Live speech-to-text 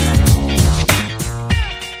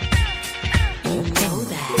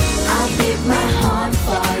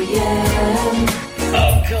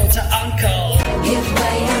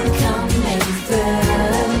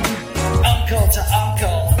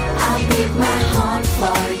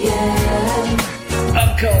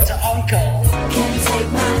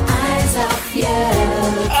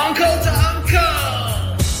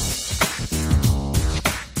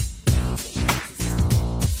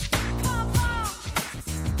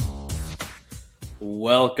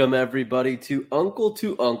Welcome, everybody, to Uncle,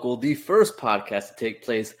 the first podcast to take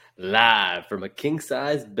place live from a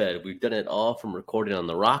king-size bed. We've done it all from recording on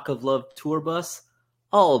the Rock of Love tour bus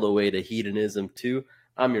all the way to Hedonism 2.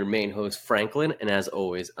 I'm your main host, Franklin, and as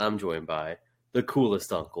always, I'm joined by the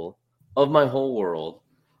coolest uncle of my whole world,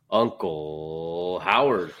 Uncle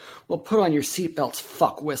Howard. Well, put on your seatbelts,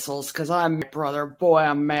 fuck whistles, because I'm brother. Boy,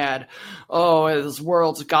 I'm mad. Oh, this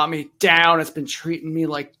world's got me down. It's been treating me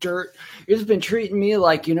like dirt. It's been treating me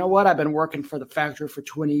like, you know what? I've been working for the factory for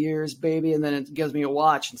 20 years, baby. And then it gives me a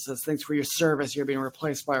watch and says, thanks for your service. You're being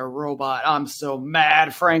replaced by a robot. I'm so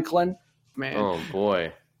mad, Franklin. Man. Oh,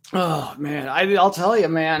 boy. Oh man, I'll tell you,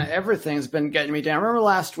 man, everything's been getting me down. Remember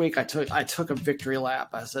last week I took a victory lap.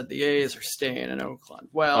 I said the A's are staying in Oakland.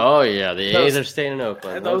 Well, oh yeah, the A's are staying in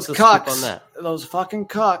Oakland. Those cucks, those fucking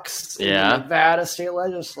cucks in the Nevada state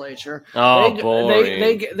legislature. Oh boy,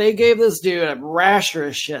 they gave this dude a rasher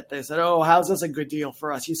of shit. They said, "Oh, how's this a good deal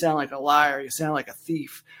for us? You sound like a liar. You sound like a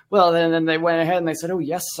thief." Well, then they went ahead and they said, "Oh,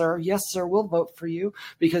 yes, sir, we'll vote for you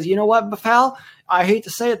because you know what, pal." I hate to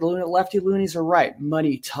say it, the lefty loonies are right.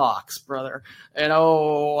 Money talks, brother. And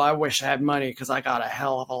oh, I wish I had money because I got a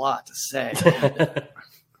hell of a lot to say.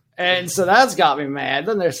 And so that's got me mad.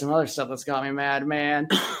 Then there's some other stuff that's got me mad, man.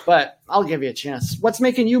 But I'll give you a chance. What's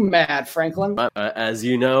making you mad, Franklin? As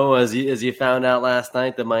you know, as you found out last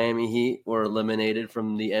night, the Miami Heat were eliminated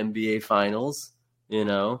from the NBA Finals. You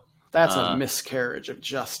know, that's a miscarriage of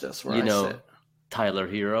justice. Where I sit. Tyler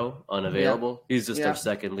Hero, unavailable. Yeah. He's just their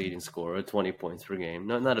second leading scorer, 20 points per game.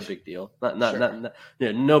 No, not a big deal.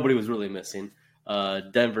 Nobody was really missing.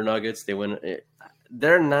 Denver Nuggets, they win.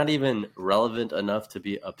 They're not even relevant enough to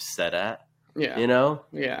be upset at. Yeah, you know.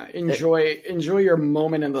 Yeah, enjoy your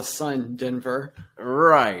moment in the sun, Denver.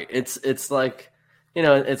 Right. It's like,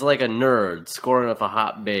 it's like a nerd scoring up a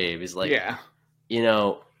hot babe. He's like,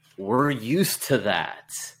 we're used to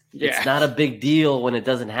that. Yeah. It's not a big deal when it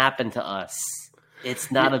doesn't happen to us.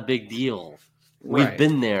 It's not a big deal. We've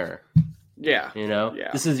been there. Yeah.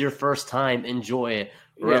 This is your first time. Enjoy it.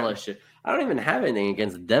 Relish it. I don't even have anything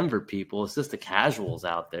against Denver people. It's just the casuals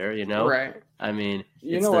out there, Right. I mean,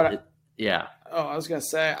 yeah. Oh, I was going to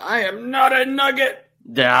say, I am not a Nugget.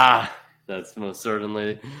 Yeah. That is most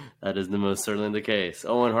certainly the case.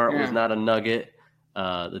 Owen Hart was not a Nugget.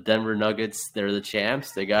 The Denver Nuggets, they're the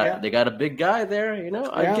champs. They got a big guy there,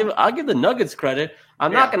 I'll give the Nuggets credit.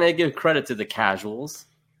 I'm not going to give credit to the casuals.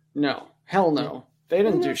 No, hell no. They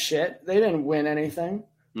didn't do shit. They didn't win anything.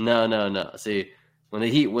 No. See, when the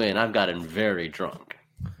Heat win, I've gotten very drunk.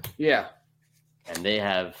 Yeah. And they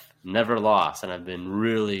have never lost, and I've been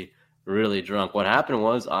really, really drunk. What happened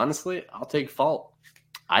was, honestly, I'll take fault.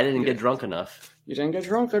 I didn't get drunk enough. You didn't get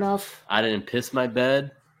drunk enough. I didn't piss my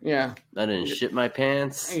bed. Yeah. I didn't shit my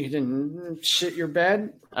pants. You didn't shit your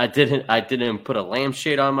bed? I didn't put a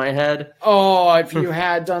lampshade on my head. Oh, if you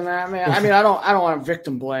had done that, man. I mean, I don't want to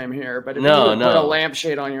victim blame here, but if you put a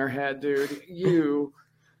lampshade on your head, dude,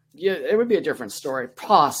 it would be a different story,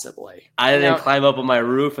 possibly. I didn't climb up on my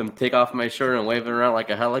roof and take off my shirt and wave it around like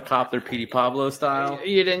a helicopter, Petey Pablo style.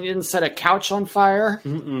 You didn't set a couch on fire?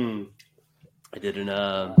 Mm-mm. I didn't.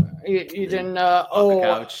 You didn't. A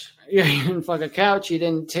couch. Yeah, you didn't fuck a couch. You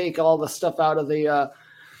didn't take all the stuff out of the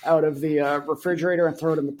refrigerator and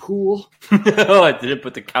throw it in the pool. Oh, I didn't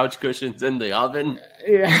put the couch cushions in the oven.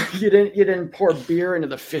 Yeah, you didn't pour beer into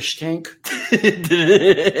the fish tank. I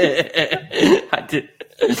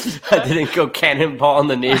didn't go cannonball in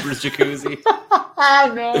the neighbor's jacuzzi.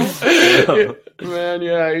 No. Man,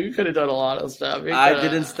 yeah, you could have done a lot of stuff. I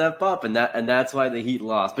didn't step up, and that's why the Heat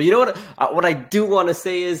lost. But you know what? What I do want to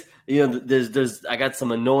say is, there's I got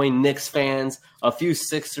some annoying Knicks fans, a few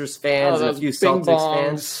Sixers fans, and a few Celtics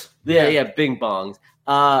fans. Yeah, bing bongs.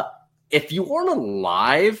 If you weren't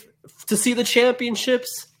alive to see the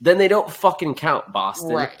championships, then they don't fucking count,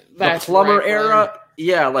 Boston. Right. The Plummer era.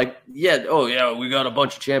 Yeah, we got a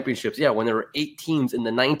bunch of championships. Yeah, when there were 8 teams in the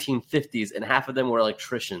 1950s, and half of them were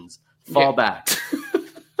electricians. Fall back.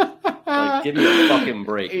 Give me a fucking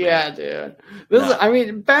break. Man. Yeah, dude. I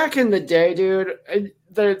mean, back in the day, dude,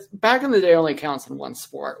 back in the day only counts in one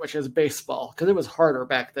sport, which is baseball, because it was harder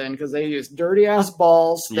back then because they used dirty ass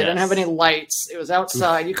balls. They didn't have any lights. It was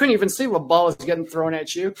outside. You couldn't even see what ball was getting thrown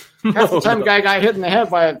at you. Half the time, guy got hit in the head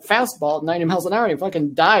by a fastball at 90 miles an hour, and he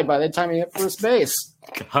fucking died by the time he hit first base.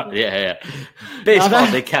 God, yeah. Baseball,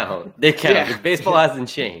 they count. They count. Yeah. Baseball hasn't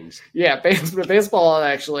changed. Yeah, baseball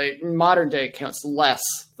actually, modern day counts less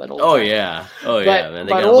than old time. Oh, yeah, man.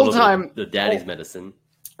 They but got old time, the daddy's medicine.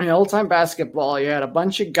 In old-time basketball, you had a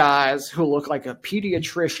bunch of guys who look like a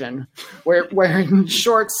pediatrician wearing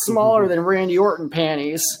shorts smaller than Randy Orton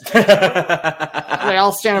panties. They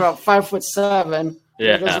all stand about 5'7".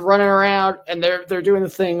 Yeah. They're just running around, and they're doing the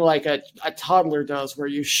thing like a toddler does, where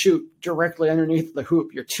you shoot directly underneath the hoop.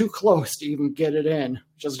 You're too close to even get it in.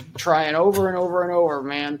 Just trying over and over and over,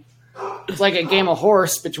 man. It's like a game of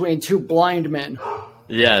horse between two blind men.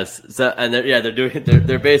 Yes, so and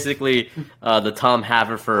they're basically the Tom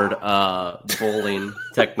Haverford bowling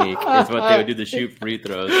technique is what they would do to shoot free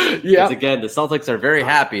throws. Yeah. Again, the Celtics are very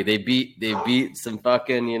happy. They beat some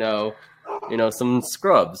fucking some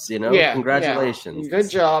scrubs. Yeah, Congratulations. Yeah. Good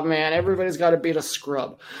job, man. Everybody's got to beat a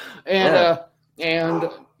scrub, and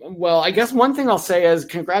well, I guess one thing I'll say is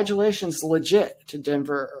congratulations, legit, to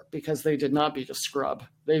Denver because they did not beat a scrub.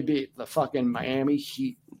 They beat the fucking Miami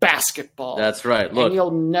Heat. Basketball. That's right. Look, and you'll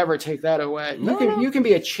never take that away. You can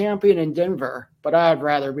be a champion in Denver, but I'd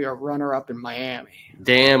rather be a runner-up in Miami.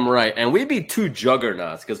 Damn right. And we beat two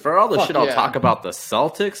juggernauts because for all the shit I'll talk about the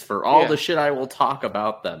Celtics, for all the shit I will talk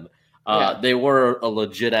about them, they were a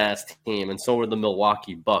legit ass team, and so were the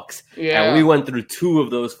Milwaukee Bucks. Yeah. And we went through two of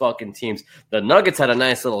those fucking teams. The Nuggets had a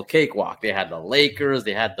nice little cakewalk. They had the Lakers,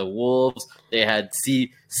 they had the Wolves, they had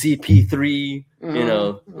CP3.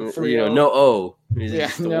 No O.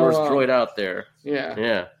 He's the worst droid out there. Yeah.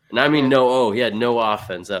 Yeah. And I mean no O. He had no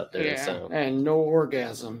offense out there. Yeah. So. And no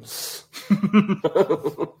orgasms.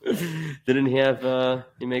 Didn't he have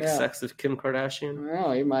he makes sex with Kim Kardashian?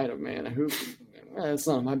 Well, he might have, man. It's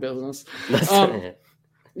none of my business.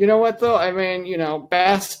 You know what though? I mean,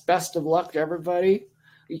 best of luck to everybody.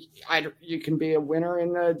 You can be a winner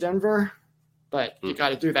in Denver. But you got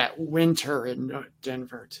to do that winter in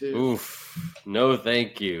Denver, too. Oof. No,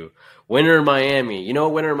 thank you. Winter in Miami. You know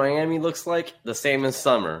what winter in Miami looks like? The same as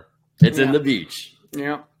summer. It's in the beach.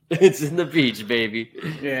 Yeah. It's in the beach, baby.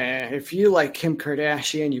 Yeah. If you like Kim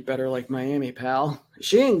Kardashian, you better like Miami, pal.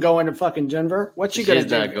 She ain't going to fucking Denver. What's she going to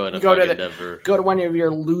do? She's not going to fucking Denver. Go to one of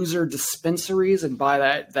your loser dispensaries and buy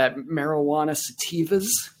that marijuana sativas.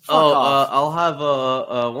 I'll have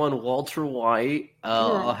one Walter White.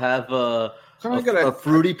 I'll have a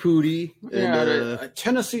fruity pooty. Yeah, a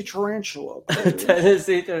Tennessee tarantula.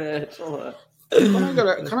 Tennessee tarantula.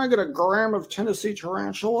 Can I get a gram of Tennessee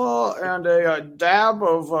tarantula and a dab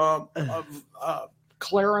of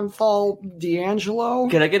Clarenthal D'Angelo?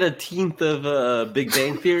 Can I get a teenth of Big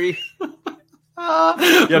Bang Theory?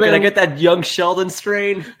 Can I get that young Sheldon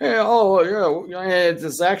strain? Yeah,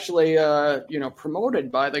 it's actually promoted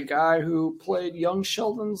by the guy who played young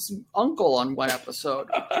Sheldon's uncle on one episode.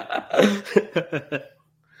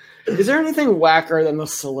 Is there anything whacker than the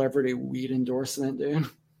celebrity weed endorsement, dude?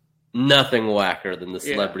 Nothing whacker than the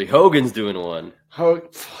celebrity. Hogan's doing one.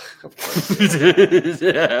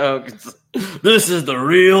 This is the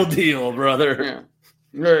real deal, brother.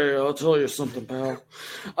 Yeah, I'll tell you something, pal.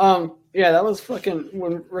 That was fucking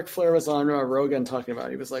when Ric Flair was on Rogan talking about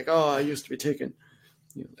it. He was like, I used to be taking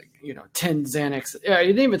 10 Xanax. Yeah, he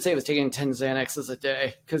didn't even say he was taking 10 Xanaxes a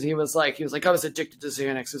day because he was like, I was addicted to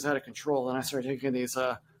Xanax. It was out of control. And I started taking these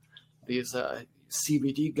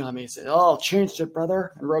CBD gummies. Oh, changed it,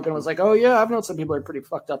 brother. And Rogan was like, oh, yeah, I've known some people are pretty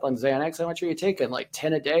fucked up on Xanax. How much are you taking? Like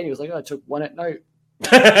 10 a day? And he was like, I took one at night. He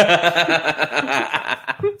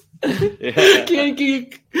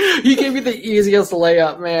gave me the easiest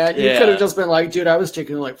layup, man. You could have just been like, dude, I was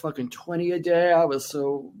taking like fucking 20 a day. I was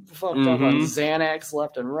so fucked up on Xanax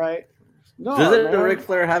left and right. No, doesn't Ric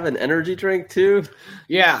Flair have an energy drink too?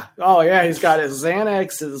 Yeah. Oh yeah, he's got his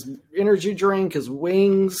Xanax, his energy drink, his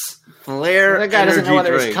wings. Flair. That guy doesn't know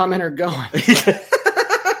whether he's coming or going. Doesn't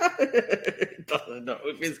know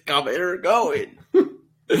if he's coming or going.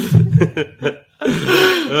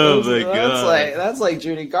 Oh my god. That's like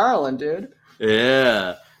Judy Garland, dude.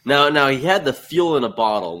 Yeah. Now he had the fuel in a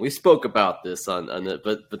bottle. We spoke about this on it,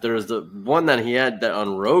 but there was the one that he had that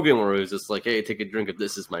on Rogan where he was just like, "Hey, take a drink of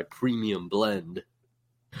this. Is my premium blend."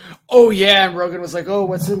 Oh yeah, and Rogan was like, "Oh,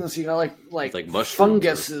 what's in this?" Like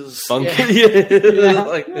funguses. Fungus.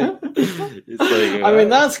 Yeah. I mean,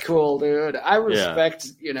 that's cool, dude. I respect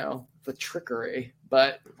the trickery,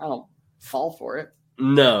 but I don't fall for it.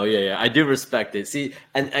 No, I do respect it. See,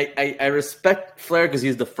 and I respect Flair because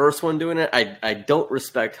he's the first one doing it. I don't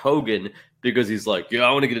respect Hogan because he's like,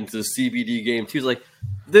 I want to get into the CBD game too. He's like,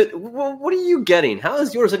 what are you getting? How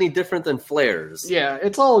is yours any different than Flair's? Yeah,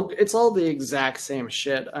 it's all the exact same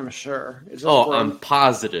shit. I'm sure. I'm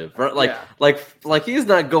positive. Right? Like he's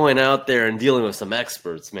not going out there and dealing with some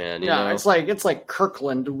experts, man. You know? It's like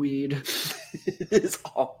Kirkland weed.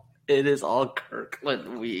 It is all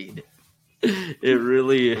Kirkland weed. It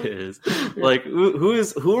really is. Like who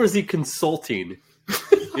is he consulting?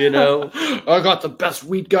 You know, I got the best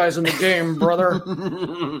weed guys in the game, brother.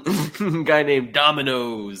 Guy named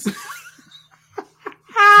Dominoes.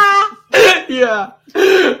 Yeah,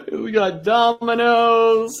 we got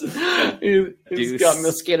Dominoes. He's got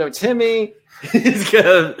Mosquito Timmy. He's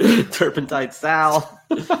got Turpentine Sal.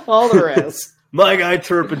 All the rest. My guy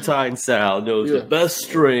Turpentine Sal knows the best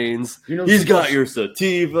strains. He's got your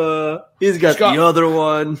sativa. He's got the other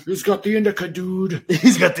one. He's got the indica dude.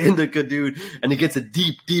 He's got the indica dude. And he gets it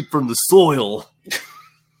deep, deep from the soil.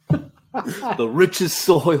 The richest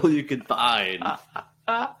soil you can find.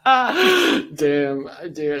 Damn,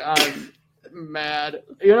 dude, I'm mad.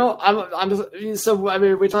 You know, I'm just, so, I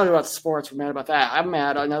mean, we talked about sports. We're mad about that. I'm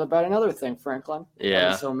mad about another thing, Franklin.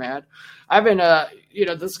 Yeah. I'm so mad. I've been, you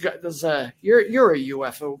know, this guy, you're a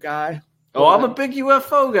UFO guy. Oh, I'm a big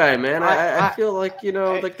UFO guy, man. I feel like, you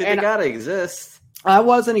know, like they gotta exist. I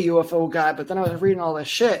wasn't a UFO guy, but then I was reading all this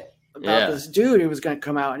shit about this dude who was going to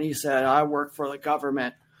come out, and he said, I work for the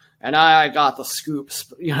government. And I got the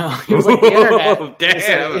scoops, you know. He was like the internet. Oh,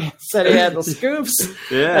 damn. He said he had the scoops.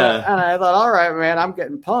 Yeah. And I thought, all right, man, I'm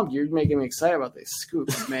getting pumped. You're making me excited about these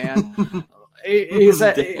scoops, man. He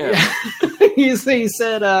said, he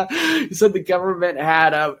said the government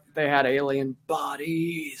had alien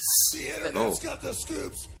bodies. The internet's got the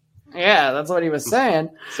scoops. Yeah, that's what he was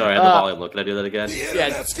saying. Sorry, I had the volume low. Can I do that again? The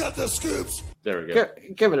internet's got the scoops. There we go.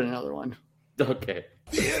 Give it another one. Okay.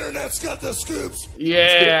 The internet's got the scoops.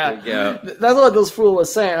 Yeah. That's what this fool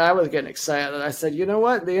was saying. I was getting excited. I said, you know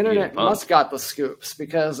what? The internet must got the scoops,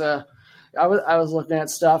 because I was looking at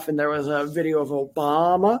stuff, and there was a video of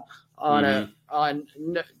Obama on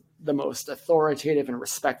the most authoritative and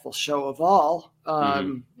respectful show of all,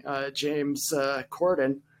 James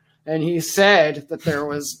Corden. And he said that there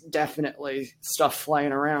was definitely stuff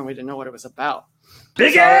flying around. We didn't know what it was about.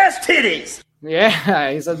 Big ass titties!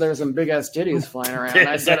 Yeah, he said there were some big ass titties flying around.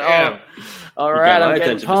 I said, "Oh, all right, I'm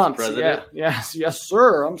getting pumped." Yeah, yes,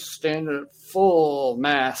 sir. I'm standing at full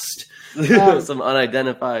mast. Some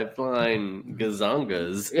unidentified flying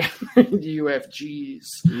gazongas. UFGs.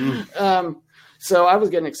 So I was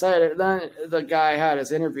getting excited. Then the guy had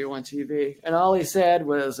his interview on TV, and all he said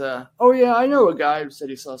was, "Oh yeah, I know a guy who said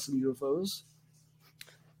he saw some UFOs."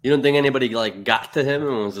 You don't think anybody like got to him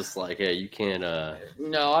and was just like, "Hey, you can't"?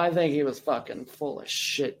 No, I think he was fucking full of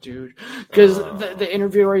shit, dude. Because the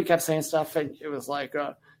interviewer, he kept saying stuff, and it was like,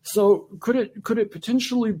 "So could it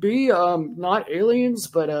potentially be not aliens,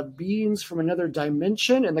 but beings from another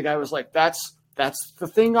dimension?" And the guy was like, "That's the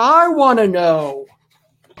thing I want to know."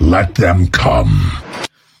 Let them come.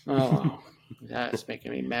 Oh, that's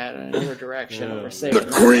making me mad in another direction. The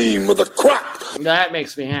Cream of the crop. That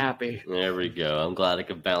makes me happy. There we go. I'm glad I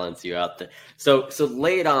could balance you out there. So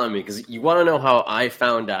lay it on me, because you want to know how I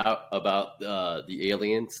found out about the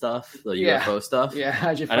alien stuff, the UFO stuff. Yeah,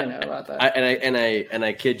 how'd you find out about that?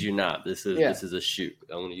 I kid you not. This is a shoot.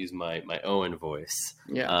 I'm going to use my Owen voice.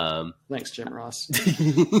 Yeah. Thanks, Jim Ross.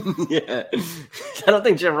 Yeah. I don't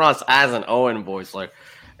think Jim Ross has an Owen voice. Like,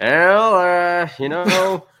 well, you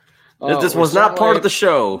know, this was not part of the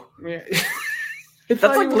show. Yeah.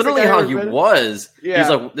 That's like literally how he was. Yeah. He's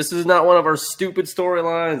like, this is not one of our stupid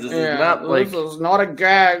storylines. This is not like, this is not a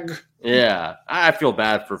gag. Yeah, I feel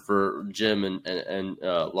bad for Jim and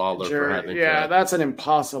Lawler for having. Yeah, that's an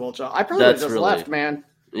impossible job. I probably would have just left, man.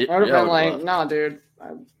 I would have been like, nah, dude,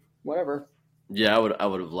 whatever. Yeah, I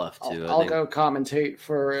would have left too. I'll go commentate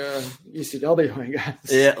for ECW, I guess.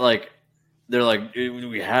 Yeah, like. They're like,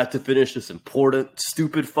 we have to finish this important,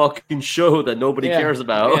 stupid fucking show that nobody cares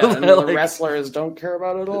about. Yeah, and the wrestlers don't care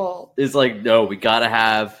about it at all. It's like, no, we got to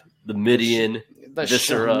have the Midian, the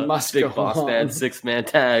Viscera, Big Boss Man, 6-man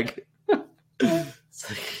tag.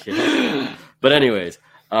 Like, yeah. But anyways,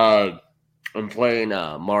 I'm playing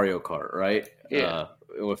Mario Kart, right? Yeah.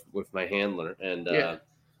 With my handler, and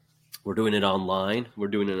we're doing it online. We're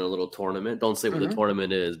doing it in a little tournament. Don't say what the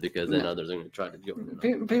tournament is, because then others are going to try to join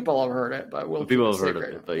it. People have heard it, but people have heard of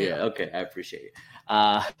it. But okay, I appreciate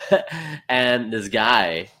it. And this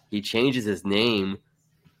guy, he changes his name,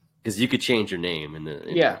 because you could change your name, and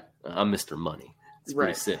I'm Mr. Money. It's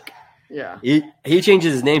pretty sick. Yeah. He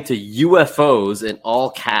changes his name to UFOs in all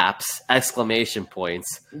caps, exclamation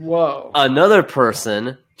points. Whoa. Another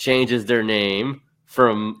person changes their name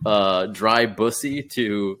from Dry Bussy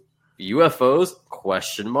to UFOs, ?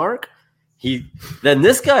 Then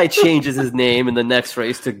this guy changes his name in the next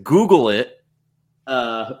race to Google it,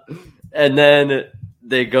 and then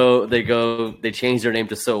they change their name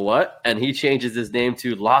to So What, and he changes his name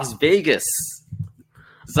to Las Vegas.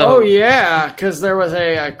 So, because there was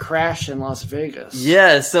a crash in Las Vegas.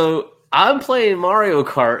 Yeah, so I'm playing Mario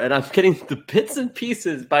Kart and I'm getting the bits and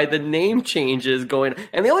pieces by the name changes going,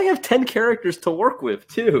 and they only have 10 characters to work with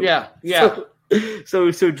too. Yeah.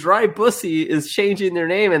 So Dry Bussy is changing their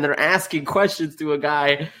name and they're asking questions to a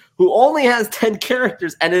guy who only has 10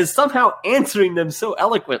 characters and is somehow answering them so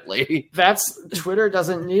eloquently. Twitter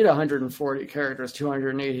doesn't need 140 characters,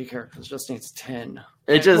 280 characters, just needs 10.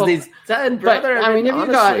 It just needs 10, brother. But, I mean, if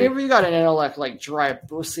you got an intellect like Dry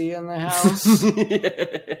Bussy in the house.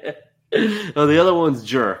 Oh, the other one's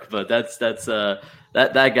Jerk, but that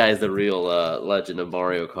guy is the real legend of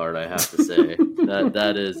Mario Kart, I have to say.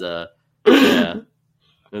 that is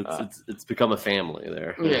it's become a family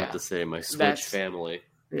there. I have to say, my Switch family.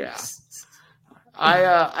 Yeah.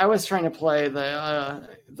 I was trying to play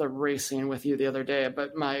the racing with you the other day,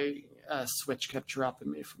 but my Switch kept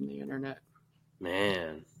dropping me from the internet.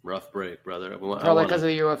 Man, rough break, brother. Probably because of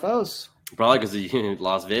the UFOs. Probably because of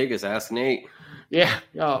Las Vegas. Ask Nate. Yeah.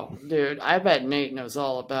 Oh, dude. I bet Nate knows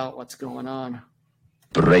all about what's going on.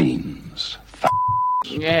 Brains.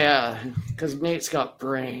 Yeah, because Nate's got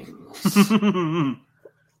brains.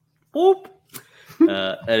 Boop.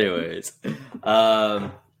 Anyways.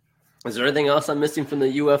 Is there anything else I'm missing from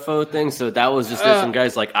the UFO thing? So that was just some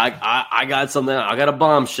guys like, I got something. I got a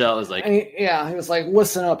bombshell. It was like, he was like,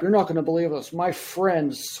 listen up. You're not going to believe this. My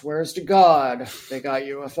friend swears to God they got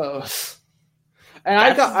UFOs. And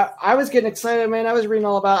I was getting excited, man. I was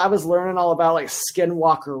learning all about like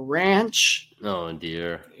Skinwalker Ranch. Oh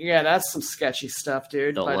dear. Yeah, that's some sketchy stuff,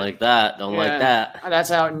 dude. Don't like that.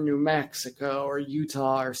 That's out in New Mexico or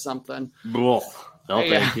Utah or something. No,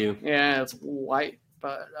 thank you. Yeah, it's white.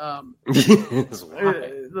 But It's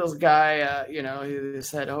white. this guy, he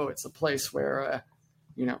said, "Oh, it's a place where,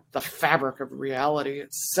 the fabric of reality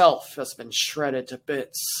itself has been shredded to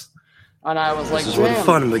bits." And I was like, "This is where the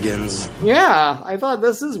fun begins." Yeah, I thought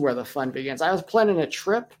this is where the fun begins. I was planning a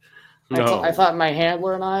trip. No. I thought my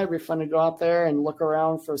handler and I would be fun to go out there and look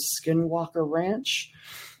around for Skinwalker Ranch.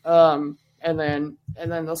 And then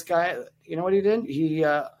this guy, you know what he did? He,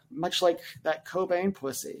 much like that Cobain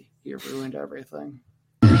pussy, he ruined everything.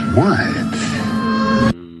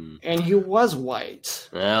 White. And he was white.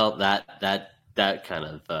 Well, that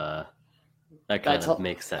kind of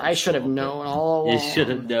makes sense. I should have known all along. You should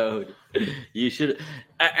have known. You should.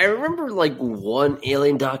 I remember like one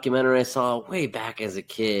alien documentary I saw way back as a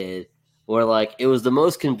kid, where like it was the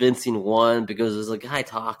most convincing one because there's a guy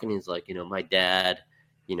talking. He's like, my dad,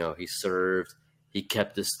 he served. He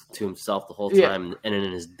kept this to himself the whole time, and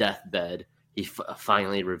in his deathbed, he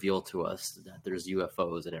finally revealed to us that there's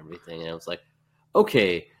UFOs and everything. And I was like,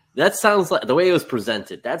 okay, that sounds like the way it was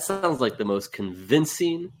presented. That sounds like the most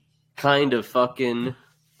convincing kind of fucking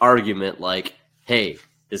argument. Like, hey,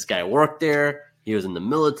 this guy worked there. He was in the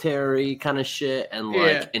military kind of shit. And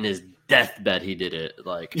like in his deathbed, he did it.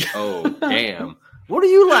 Like, oh, damn. What are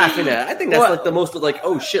you laughing at? I think that's like the most like,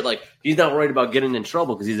 oh shit, like he's not worried about getting in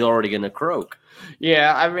trouble because he's already going to croak.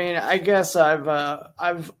 Yeah, I mean, I guess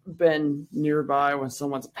I've been nearby when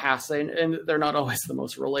someone's passing, and they're not always the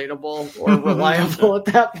most relatable or reliable at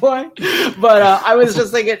that point. But I was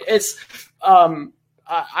just thinking, it's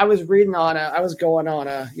I was reading I was going on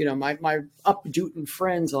my up-dootin'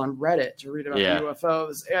 friends on Reddit to read about the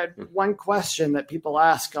UFOs. And one question that people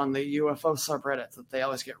ask on the UFO subreddit that they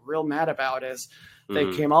always get real mad about is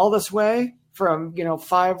they came all this way from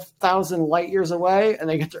 5,000 light years away, and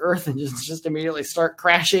they get to Earth and just immediately start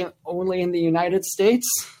crashing only in the United States.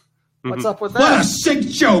 What's up with that? What a sick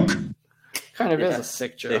joke! Kind of is a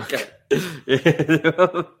sick joke.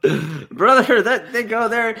 Brother, that they go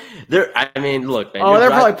there. I mean, look, man. Oh, they're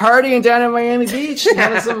probably partying down in Miami Beach and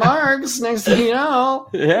having some marks. Next thing you know,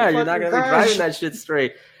 yeah, you're not gonna be driving that shit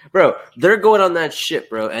straight, bro. They're going on that shit,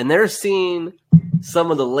 bro, and they're seeing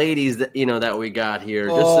some of the ladies that that we got here.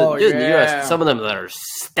 Just in the US, some of them that are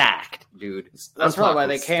stacked, dude. That's probably why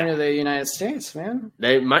they came to the United States, man.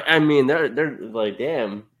 They might. I mean, they're like,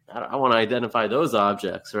 damn. I want to identify those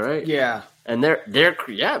objects, right? Yeah. And they're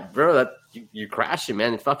bro. That you crashing,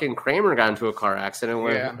 man. Fucking Kramer got into a car accident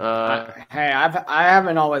where. Hey, I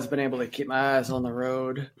haven't always been able to keep my eyes on the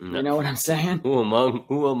road. No. You know what I'm saying? Who among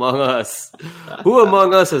us? Who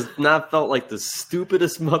among us has not felt like the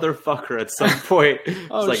stupidest motherfucker at some point?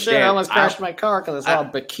 Oh like, shit! I almost crashed my car because I saw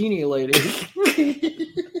a bikini lady.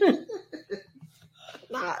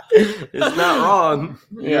 It's not wrong.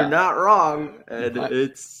 You're not wrong, and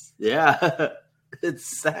it's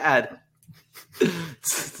sad.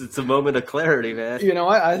 It's a moment of clarity, man. You know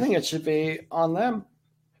what? I think it should be on them.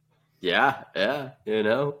 Yeah. Hey,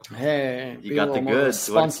 you got the goods.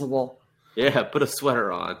 Responsible. Yeah, put a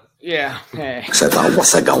sweater on. Yeah. Hey.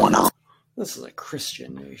 What's going on? This is a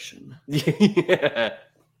Christian nation. Yeah.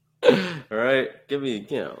 All right, give me,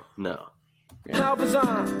 no.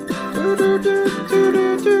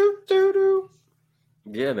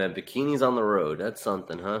 Yeah, Man, bikinis on the road. That's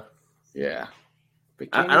something, huh? yeah. I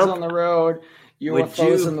Bikinis don't- on the road, Would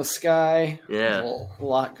UFOs you- in the sky. Yeah. There's a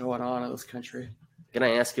lot going on in this country. Can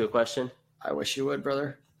I ask you a question? I wish you would,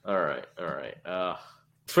 brother. All right.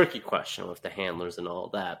 Tricky question with the handlers and all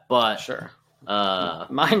that, but Sure. uh,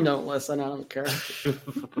 Mine don't listen. I don't care.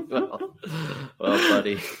 well,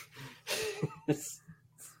 buddy,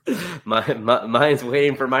 mine's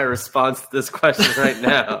waiting for my response to this question right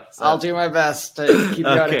now. So. I'll do my best to keep you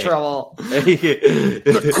out Okay. of trouble.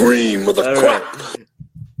 The cream of the All crop. right.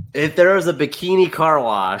 If there was a bikini car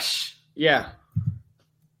wash, Yeah.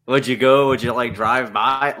 would you go? Would you like drive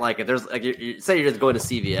by? Like, if there's like, say you're just going to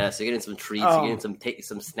CVS, you're getting some treats, Oh. you're getting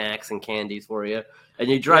some snacks and candies for you, and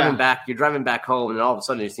you're driving back. You're driving back home, and all of a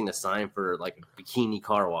sudden you're seeing a sign for like a bikini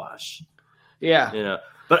car wash. Yeah.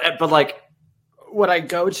 But like, Would I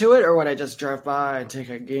go to it or would I just drive by and take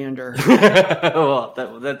a gander? well,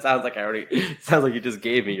 that sounds like sounds like you just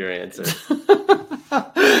gave me your answer.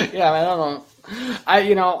 Yeah, I don't know. I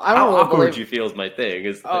don't How really awkward believe. you feel is my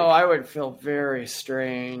thing. I would feel very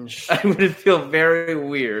strange. I would feel very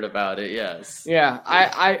weird about it. Yes. Yeah,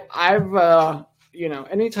 I've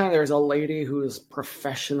anytime there's a lady who's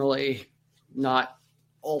professionally not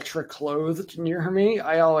ultra clothed near me,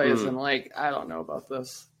 I always am like, I don't know about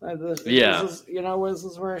this. Yeah. This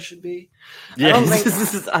is where I should be. Yeah. I don't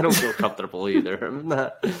think- I don't feel comfortable either. I'm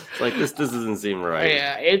not like this. This doesn't seem right.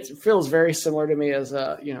 Yeah, it feels very similar to me as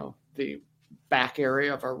the back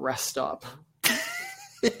area of a rest stop.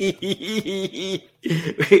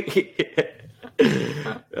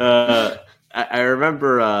 I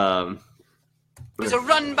remember. It's a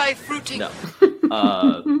run by fruiting.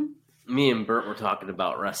 No. Me and Bert were talking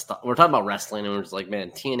about We're talking about wrestling, and we're just like,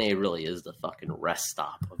 man, TNA really is the fucking rest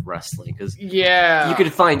stop of wrestling because Yeah, you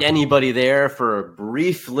could find anybody there for a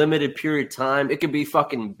brief, limited period of time. It could be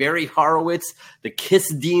fucking Barry Horowitz, the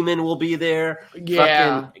Kiss Demon will be there.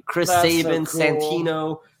 Yeah, fucking Chris that's so Sabin, cool.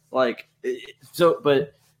 Santino,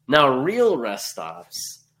 But now, real rest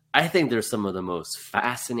stops, I think they're some of the most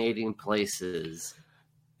fascinating places.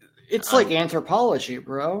 it's like anthropology,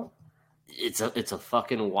 bro. It's a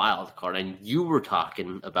fucking wild card, and you were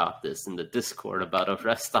talking about this in the Discord about a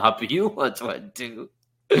rest stop you once went to,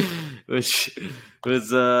 which was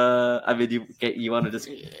you want to just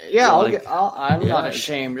Yeah, like, I'm Yeah. not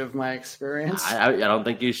ashamed of my experience. I don't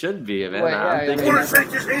think you should be, man. Wait, I'm yeah, thinking,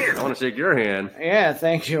 yeah. I want to shake your hand. Yeah,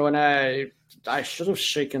 thank you. And I should have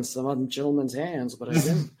shaken some other gentlemen's hands, but I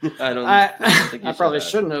didn't. I don't I think you I probably should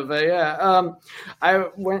have. shouldn't have, but yeah.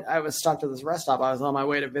 I was stopped at this rest stop. I was on my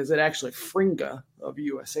way to visit actually Fringa of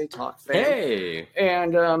USA Talk fame. Hey,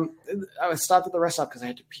 And I was stopped at the rest stop because I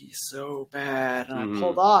had to pee so bad, and Mhm. I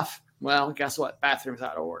pulled off. Well, guess what? Bathroom's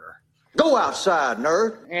out of order. Go outside,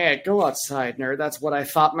 nerd. Yeah, go outside, nerd. That's what I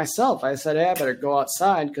thought myself. I said, I better go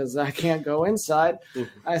outside because I can't go inside.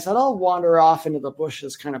 I said, I'll wander off into the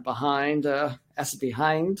bushes kind of behind the it's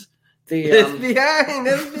behind.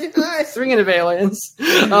 Swinging of aliens.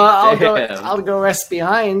 I'll Damn. go rest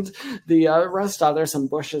behind the rest stop. There's some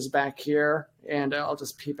bushes back here, and I'll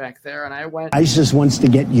just pee back there. And I went. ISIS wants to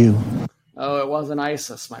get you. Oh, it wasn't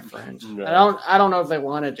ISIS, my friend. No. I don't know if they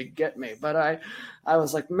wanted to get me, but I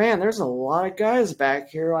was like, man, there's a lot of guys back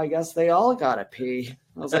here. I guess they all gotta pee.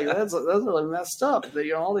 I was like, that's really messed up.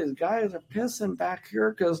 That all these guys are pissing back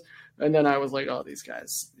here and then I was like, oh, these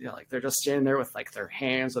guys, like they're just standing there with like their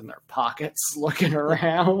hands in their pockets, looking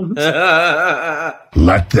around.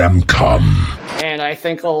 Let them come. And I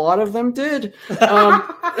think a lot of them did.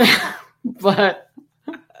 But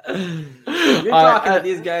You're talking that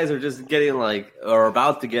these guys are just getting or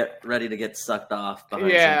about to get ready to get sucked off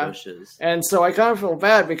behind some bushes. And so I kind of feel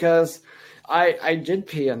bad because I did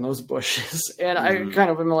pee in those bushes, and I kind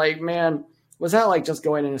of am like, man, was that like just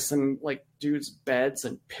going into some like dudes' beds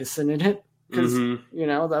and pissing in it? Because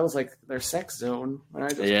that was like their sex zone. When I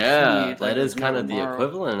just Yeah, peed, that is kind of the tomorrow.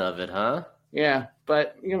 equivalent of it, huh? Yeah,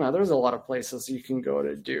 but there's a lot of places you can go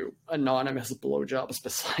to do anonymous blowjobs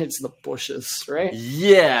besides the bushes, right?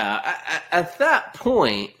 Yeah, at that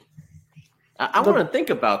point, I want to think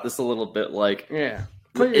about this a little bit. Like, Yeah.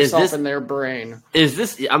 Put Is yourself this- in their brain. is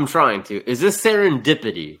this? I'm trying to. Is this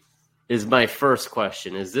serendipity? Is my first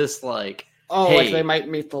question. Is this like? Oh, hey, like they might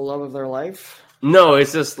meet the love of their life? No,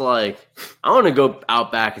 it's just like I want to go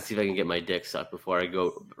out back and see if I can get my dick sucked before I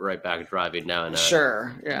go right back driving down.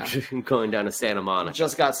 Sure, yeah. Going down to Santa Monica.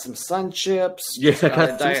 Just got some sun chips. Yeah, just got got a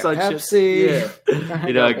some Diet sun chips. Pepsi. Yeah. I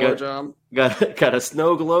You know, I got a got- blowjob. got a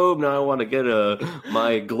snow globe. Now I want to get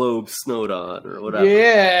my globe snowed on or whatever.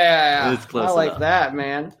 Yeah, It's close I like enough. that,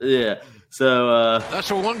 man. Yeah. So That's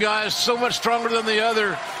where one guy is so much stronger than the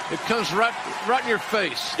other. It comes right in your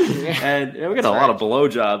face. and we got a lot of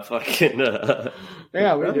blowjob fucking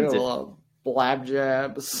Yeah, we do a lot of blab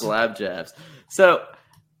jabs. slab jabs. So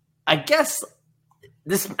I guess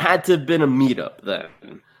this had to have been a meetup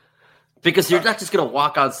then. Because you're not just gonna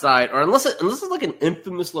walk outside, or unless it's like an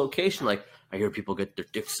infamous location, like I hear people get their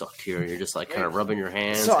dick sucked here, and you're just like kind of rubbing your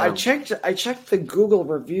hands. So I checked the Google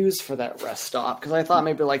reviews for that rest stop because I thought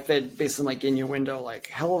maybe like they'd be some like innuendo, like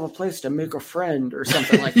hell of a place to make a friend or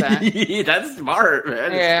something like that. That's smart,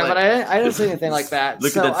 man. Yeah, It's but I didn't see anything like that.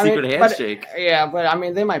 Look at that secret handshake. But I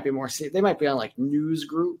mean, they might be more. They might be on like news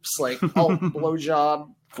groups, like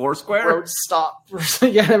blowjob Foursquare. road stop.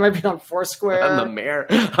 Yeah, they might be on Foursquare. I'm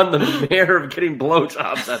the mayor of getting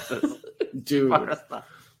blowjobs at this. Dude,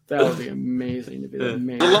 that would be amazing to be the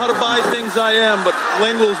mayor. A lot of bad things I am, but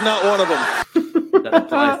Linwell's not one of them. That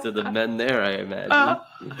applies to the men there, I imagine.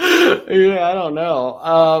 Yeah, I don't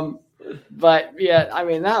know. But yeah, I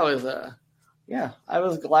mean, that was I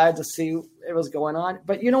was glad to see it was going on.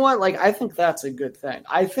 But you know what? Like, I think that's a good thing.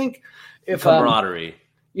 I think if Camaraderie.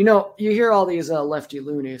 you know, you hear all these lefty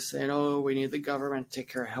loonies saying, "Oh, we need the government to take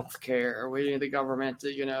care of health care. We need the government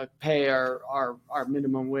to, you know, pay our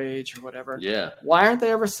minimum wage or whatever." Yeah. Why aren't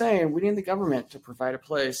they ever saying we need the government to provide a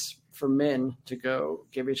place for men to go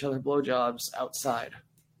give each other blowjobs outside?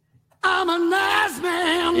 I'm a nice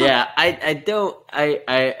man. Yeah,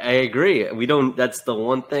 I agree. We don't. That's the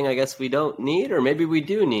one thing I guess we don't need, or maybe we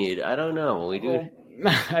do need. I don't know. We do. Well,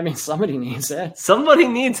 I mean, somebody needs it. Somebody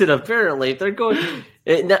needs it apparently. If they're going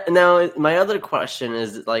now, my other question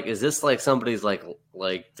is like, is this like somebody's like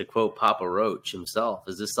to quote Papa Roach himself?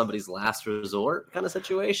 Is this somebody's last resort kind of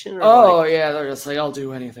situation? Or Oh yeah, they're just like, I'll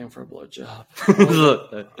do anything for a blowjob.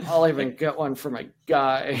 Look, I'll even get one for my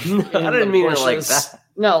guy. I didn't mean it like that.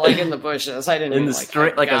 No, like in the bushes. I didn't In mean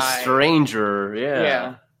the like a guy. stranger.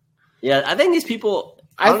 Yeah. Yeah. I think these people.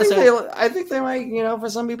 I think they might, you know, for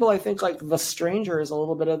some people, I think like the stranger is a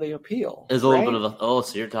little bit of the appeal. Is a little bit of a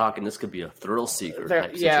so you're talking this could be a thrill seeker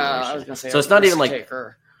type situation. Yeah, I was gonna say. So it's not even like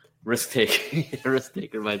taker. risk taker. Risk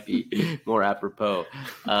taker might be more apropos.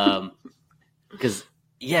 Because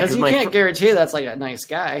you can't guarantee that's like a nice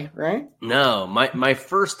guy, right? No, my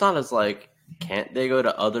first thought is like, can't they go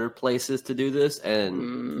to other places to do this?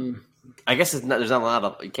 And I guess there's not a lot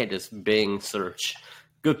of, you can't just Bing search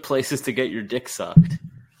good places to get your dick sucked.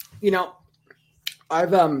 You know,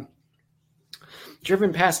 I've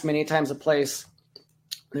driven past many times a place.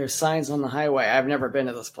 There's signs on the highway. I've never been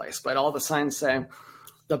to this place, but all the signs say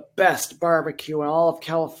the best barbecue in all of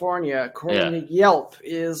California, according to Yelp,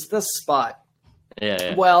 is this spot.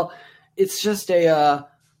 Yeah. Well, it's just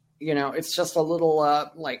it's just a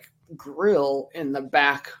little like grill in the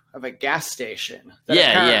back of a gas station.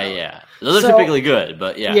 Yeah. Those are typically good,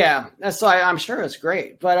 but yeah. Yeah, so I'm sure it's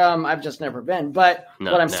great, but I've just never been. But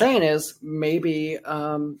what I'm saying is maybe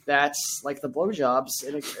that's like the blowjobs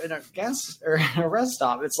in a gas or in a rest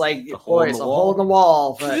stop. It's like, boys, a hole in the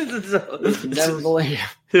wall, but never believe.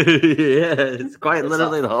 Yeah, it's quite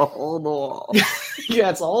literally the hole in the wall. Yeah,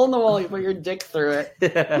 it's a hole in the wall. You put your dick through it.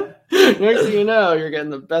 Yeah. Next thing you know, you're getting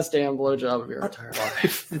the best damn blowjob of your entire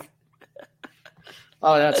life.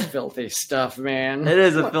 Oh, that's filthy stuff, man. It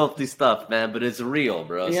is a filthy stuff, man, but it's real,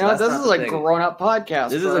 bro. You know, this is a grown-up podcast.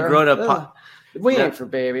 This is a grown-up We ain't for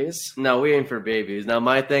babies. No, we ain't for babies. Now,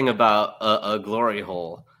 my thing about a glory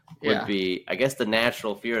hole would be, I guess, the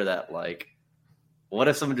natural fear that, like, what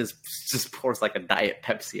if someone just pours, like, a Diet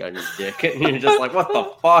Pepsi on your dick, and you're just like, what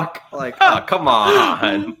the fuck? Like, oh, come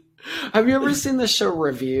on. Have you ever seen the show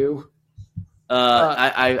Review?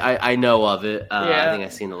 I know of it. I think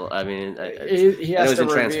I've seen a little. I mean, he was in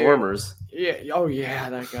Transformers. Yeah. Oh yeah,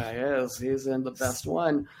 that guy is. He's in the best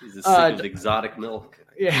one. He's a sick of exotic milk.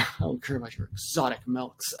 Yeah, I don't care about your exotic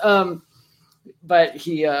milks. But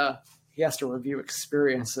he has to review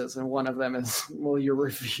experiences, and one of them is, will you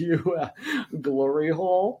review Glory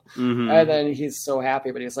Hole? Mm-hmm. And then he's so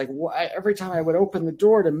happy, but he's like, every time I would open the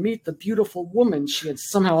door to meet the beautiful woman, she had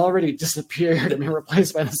somehow already disappeared and been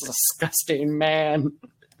replaced by this disgusting man.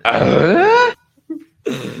 Yeah.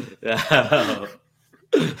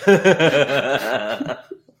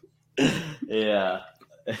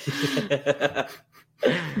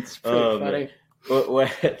 It's pretty funny.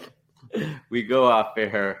 We go off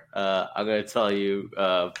air. I'm going to tell you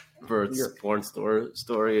Bert's porn story.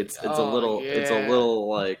 It's a little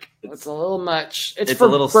like it's a little much. It's for a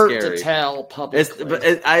little Bert scary to tell publicly.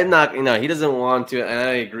 But I'm not. He doesn't want to, and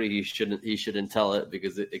I agree. He shouldn't tell it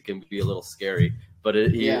because it can be a little scary. but I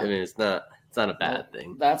mean, it's not a bad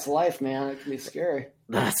thing. That's life, man. It can be scary.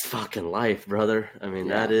 That's fucking life, brother. I mean,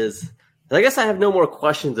 that is. I guess I have no more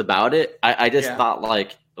questions about it. I just thought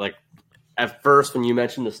like at first when you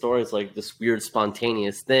mentioned the story, it's like this weird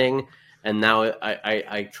spontaneous thing. And now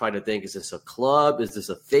I try to think: is this a club? Is this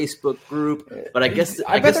a Facebook group? But I guess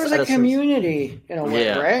I bet there's a community in a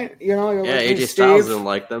way, right? You know, you're AJ Styles didn't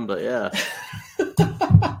like them, but yeah.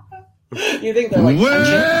 You think they're like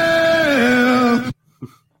punching?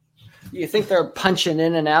 You think they're punching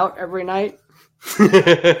in and out every night?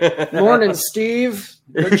 Morning, Steve.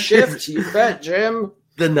 Good shift. You bet, Jim.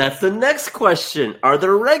 Then that's the next question: are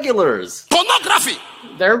there regulars? Pornography.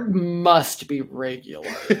 There must be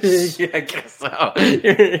regulars. Yeah, I guess so.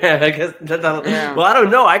 Yeah, I guess. Well, I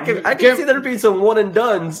don't know. I can see there being some one and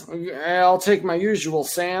dones. I'll take my usual,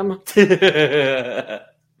 Sam. Yeah.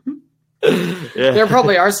 There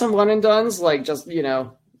probably are some one and dones, like just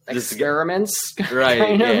experiments, right?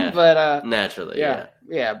 Kind of, but naturally, yeah.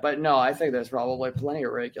 But no, I think there's probably plenty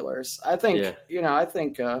of regulars. I think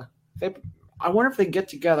I wonder if they get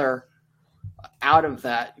together out of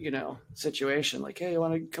that, situation. Like, hey, you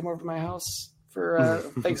want to come over to my house for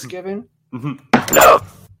Thanksgiving? No.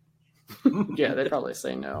 Yeah, they'd probably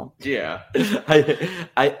say no. Yeah,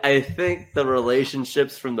 I think the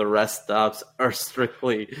relationships from the rest stops are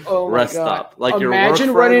strictly rest stop. Like, imagine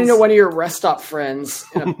your work running friends. into one of your rest stop friends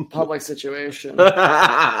in a public situation.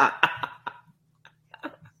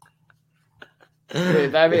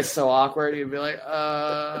 Dude, that'd be so awkward. You'd be like,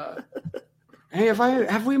 hey,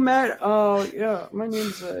 have we met? Oh, yeah, my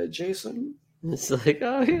name's Jason. It's like,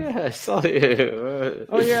 oh yeah, I saw you.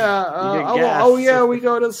 Oh yeah, yeah, we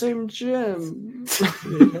go to the same gym.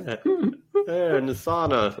 Yeah, in the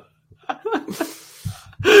sauna.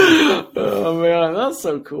 Oh man, that's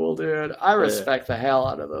so cool, dude. I respect the hell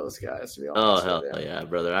out of those guys. To be honest, hell yeah,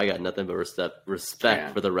 brother! I got nothing but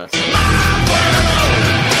respect for the rest.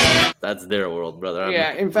 That's their world, brother.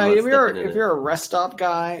 In fact, if you're a rest stop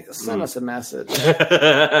guy, send us a message.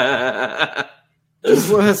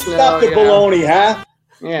 Just let us know. Stop the baloney, huh?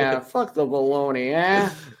 Yeah, fuck the baloney,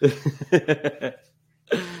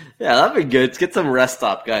 Yeah, that'd be good. Let's get some rest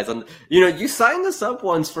stop guys. You signed us up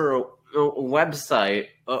once for a website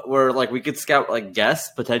where like we could scout like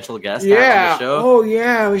potential guests. On the show. Oh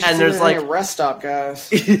yeah, we should. And there's like rest stop guys.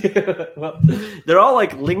 Well, they're all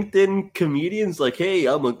like LinkedIn comedians. Like, hey,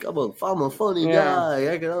 I'm a funny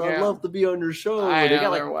guy. I'd love to be on your show.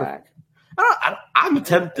 They're whack. I'm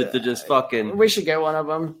tempted to just fucking. We should get one of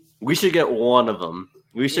them. We should get one of them.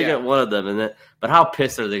 But how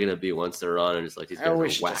pissed are they going to be once they're on and it's like these guys we are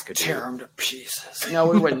should whack just tear them to pieces. No,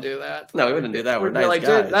 we wouldn't do that. No, we wouldn't do that. We're We'd nice be like,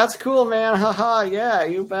 guys. dude, that's cool, man. Haha, yeah,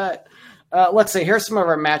 you bet. Let's see. Here's some of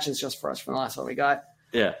our matches just for us from the last one we got.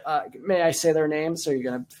 Yeah. May I say their names? Or are you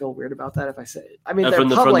going to feel weird about that if I say it? I mean, they're from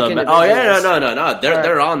public individuals. Oh, yeah, no.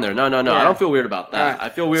 They're on there. No. Yeah. I don't feel weird about that. Right. I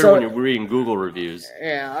feel weird when you're reading Google reviews.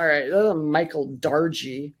 Yeah, all right. Michael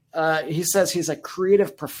Dargy. He says he's a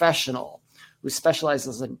creative professional who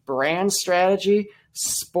specializes in brand strategy,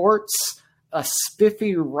 sports, a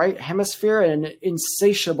spiffy right hemisphere, and an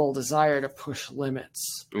insatiable desire to push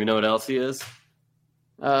limits. You know what else he is?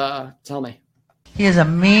 Tell me. He is a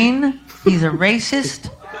mean, he's a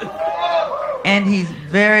racist, and he's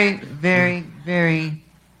very, very, very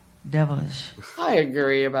devilish. I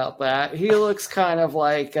agree about that. He looks kind of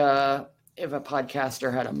like if a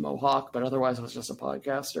podcaster had a mohawk, but otherwise was just a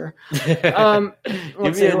podcaster.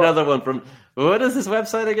 Give me another one from, what is this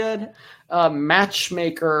website again?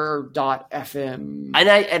 Matchmaker.fm.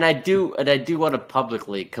 And I do want to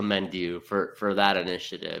publicly commend you for that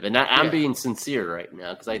initiative. And I'm being sincere right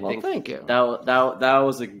now because I think thank you. That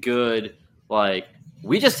was a good, like,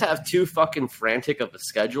 we just have too fucking frantic of a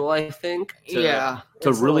schedule, I think, to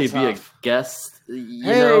really be a guest.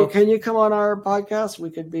 Hey, can you come on our podcast? We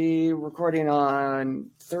could be recording on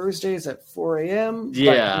Thursdays at 4 a.m.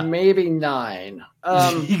 Yeah. But maybe 9.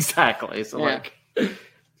 Exactly. So,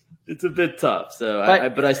 it's a bit tough. So,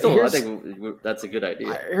 but I think that's a good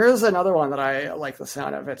idea. Here's another one that I like the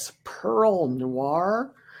sound of. It's Pearl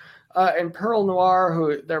Noir. And Pearl Noir,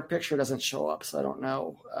 who their picture doesn't show up, so I don't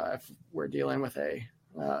know if we're dealing with a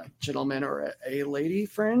gentleman or a lady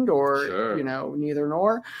friend or, neither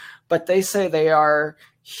nor. But they say they are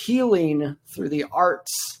healing through the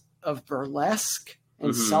arts of burlesque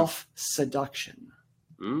and self-seduction.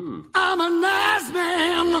 I'm a nice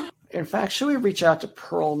man. In fact, should we reach out to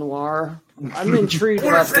Pearl Noir? I'm intrigued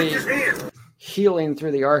about the healing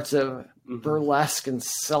through the arts of burlesque and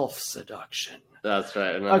self-seduction. That's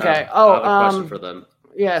right. And Okay. I have a question for them.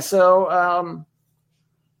 Yeah. So,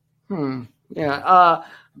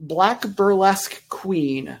 Black Burlesque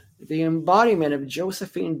Queen the embodiment of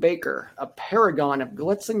Josephine Baker, a paragon of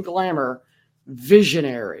glitz and glamour,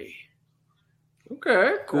 visionary.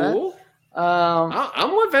 Okay, cool.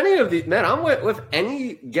 I'm with any of these, man. I'm with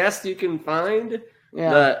any guest you can find. Yeah.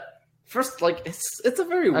 That first, like, it's a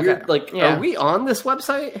very weird. Like, are we on this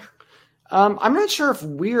website? I'm not sure if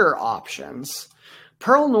we're options.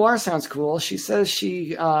 Pearl Noir sounds cool. She says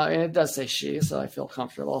she, and it does say she, so I feel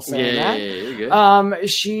comfortable saying that. Yeah, you're good.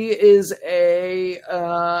 She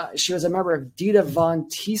was a member of Dita Von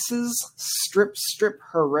Teese's Strip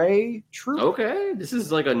Hooray troupe. Okay, this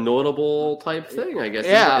is like a notable type thing, I guess.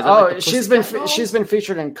 Yeah. She's been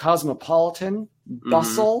featured in Cosmopolitan,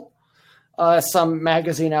 Bustle, some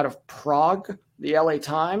magazine out of Prague, the LA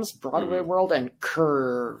Times, Broadway World, and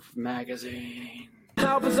Curve magazine.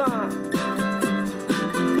 How bizarre.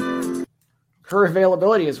 Her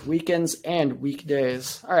availability is weekends and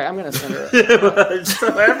weekdays. All right, I'm going to send her. So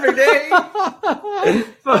every day?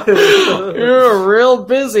 You're real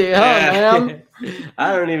busy, huh, man?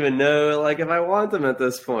 I don't even know, like, if I want them at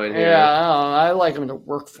this point. Yeah, I like them to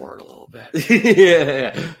work for it a little bit.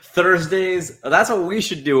 Yeah. Thursdays, that's what we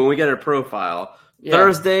should do when we get our profile. Yeah.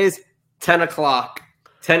 Thursdays, 10 o'clock,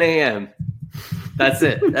 10 a.m. That's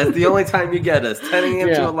it. That's the only time you get us. 10 a.m.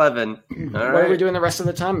 to 11. All right. What are we doing the rest of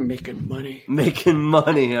the time? Making money. Making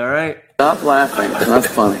money, all right? Stop laughing. That's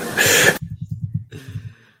funny.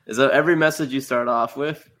 So every message you start off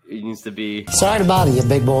with, it needs to be... Sorry to bother you,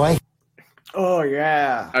 big boy. Oh,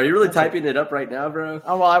 yeah. Are you really typing it up right now, bro?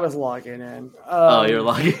 Oh, well, I was logging in. You're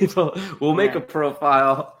logging in. We'll make a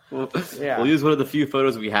profile. We'll use one of the few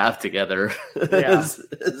photos we have together. Yeah.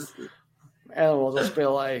 And we'll just be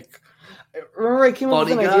like... Remember, I came up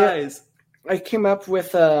with an idea. I came up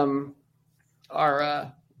with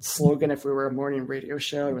our slogan. If we were a morning radio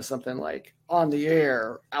show, it was something like "on the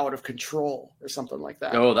air, out of control" or something like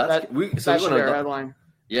that. Oh, that should be our headline.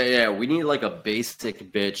 Yeah. We need like a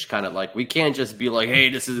basic bitch kind of like. We can't just be like, "Hey,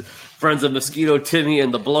 this is Friends of Mosquito Timmy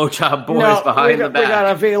and the Blowjob Boys behind the back." We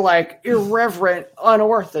gotta be like irreverent,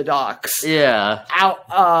 unorthodox. Yeah.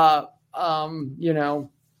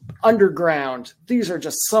 Underground. These are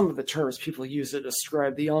just some of the terms people use to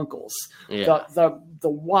describe the uncles. Yeah. The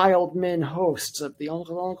wild men hosts of the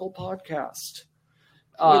Uncle podcast.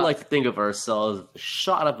 We like to think of ourselves as a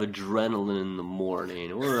shot of adrenaline in the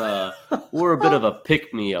morning. We're a bit of a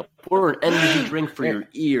pick-me-up. We're an energy drink for your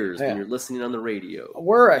ears when you're listening on the radio.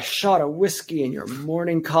 We're a shot of whiskey in your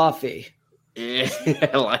morning coffee. Yeah,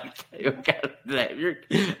 I like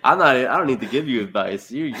that. I don't need to give you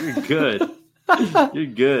advice. You're good. You're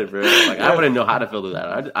good, bro. Like, I wouldn't know how to filter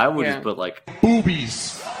that. I would just put like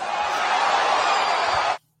boobies.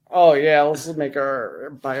 Oh yeah, let's make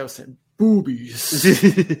our bio say boobies.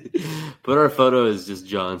 Put our photo as just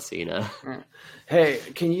John Cena. Hey,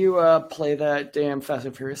 can you play that damn Fast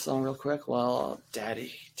and Furious song real quick while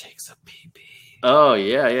Daddy takes a pee pee? Oh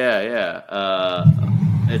yeah.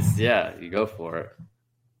 You go for it.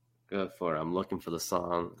 Go for it. I'm looking for the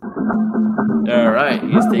song. All right,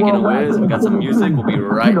 he's taking a whiz. We got some music. We'll be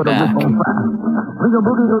right back.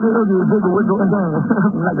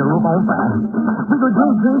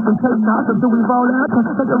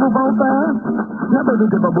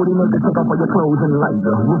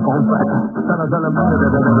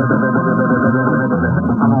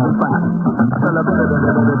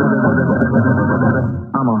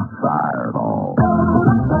 I'm on fireball.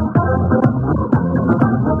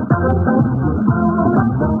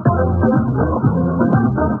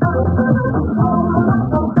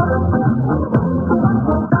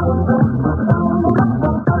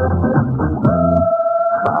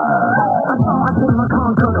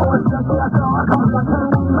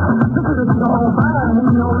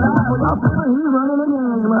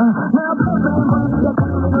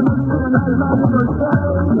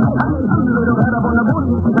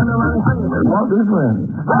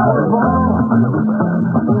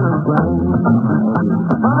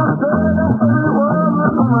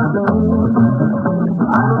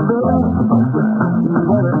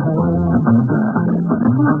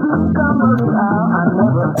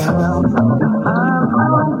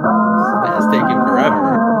 That's taking forever.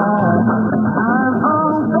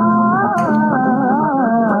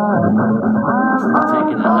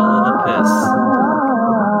 Taking a hell of a piss.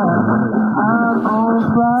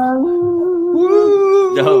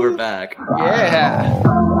 Woo! No, we're back. Yeah.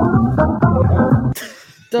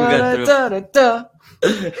 We got Da-da-da-da.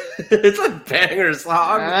 It's a banger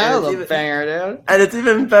song. That was a banger, dude. And it's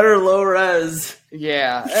even better low res.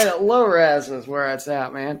 Yeah, and low res is where it's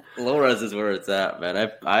at, man. Low res is where it's at, man.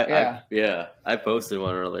 I posted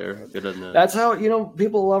one earlier. Good on that. That's how,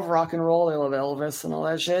 people love rock and roll. They love Elvis and all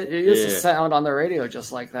that shit. It used to sound on the radio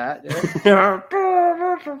just like that, dude. Yeah.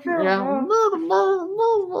 I'm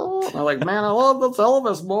like, man, I love this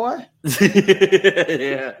Elvis, boy.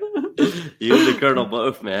 Yeah. You and the Colonel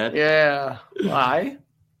both, man. Yeah. Why?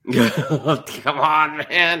 Come on,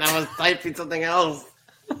 man. I was typing something else.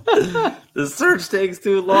 The search takes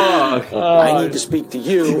too long. I need to speak to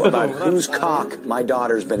you about whose cock my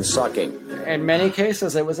daughter's been sucking. In many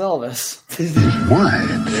cases, it was Elvis.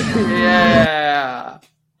 What? Yeah.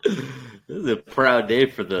 This is a proud day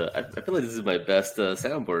for I feel like this is my best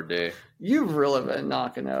soundboard day. You've really been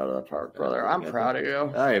knocking it out of the park, brother. I'm proud of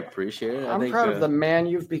you. I appreciate it. I'm proud of the man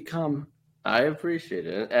you've become. I appreciate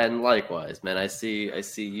it, and likewise, man. I see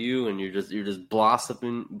you, and you're just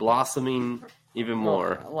blossoming even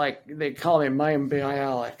more. Like they call me Mayim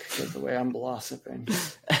Bialik because the way I'm blossoming.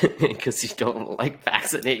 Because you don't like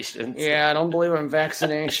vaccinations. Yeah, I don't believe in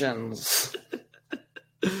vaccinations.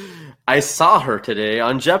 I saw her today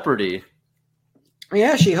on Jeopardy.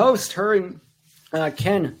 Yeah, she hosts her and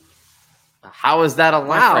Ken. How is that My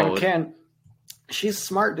allowed? friend Ken. She's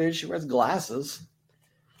smart, dude. She wears glasses.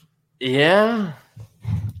 Yeah.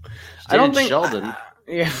 I don't think Sheldon.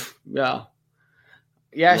 Yeah,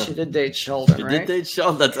 she did date Sheldon, She right? did date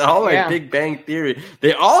Sheldon. That's all my Big Bang Theory.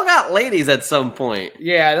 They all got ladies at some point.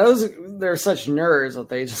 Yeah, they're such nerds that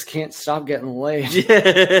they just can't stop getting laid.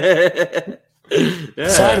 Yeah.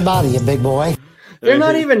 Sorry to bother you, big boy. They're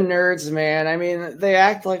not even nerds, man. I mean, they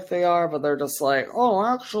act like they are, but they're just like, oh,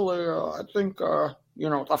 actually, I think, the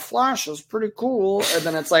Flash is pretty cool. And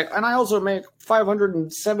then it's like, and I also make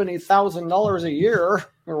 $570,000 a year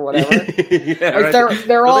or whatever. Yeah, like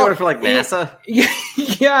they're all work for like NASA.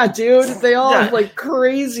 Yeah, dude. They all have like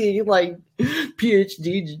crazy like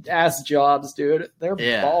PhD ass jobs, dude. They're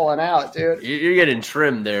balling out, dude. You're getting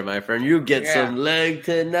trimmed there, my friend. You get some leg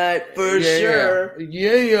tonight for sure.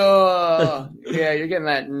 Yeah. Yeah, you're getting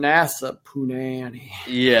that NASA punani.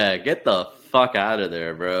 Yeah, get the fuck out of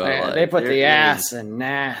there, bro. Man, like, they put the ass in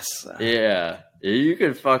NASA. Yeah. You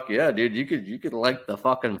could dude. You could like the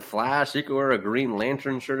fucking Flash. You could wear a Green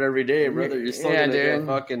Lantern shirt every day, brother. You're still gonna get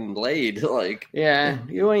fucking laid. Like, yeah,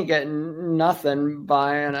 you ain't getting nothing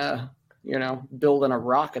buying building a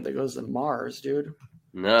rocket that goes to Mars, dude.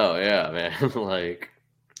 No, yeah, man. Like,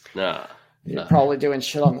 no. You're probably doing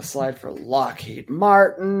shit on the side for Lockheed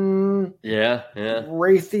Martin. Yeah.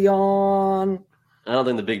 Raytheon. I don't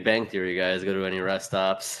think the Big Bang Theory guys go to any rest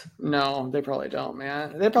stops. No, they probably don't,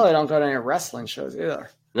 man. They probably don't go to any wrestling shows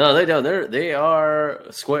either. No, they don't. They are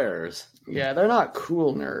squares. Yeah, they're not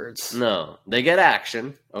cool nerds. No, they get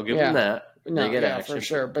action. I'll give them that. No, they get action for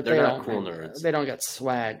sure. But they're they not cool nerds. They don't get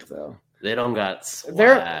swag though. They don't got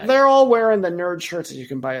swag. They're all wearing the nerd shirts that you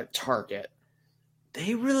can buy at Target.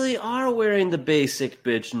 They really are wearing the basic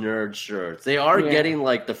bitch nerd shirts. They are getting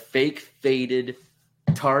like the fake faded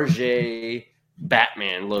Target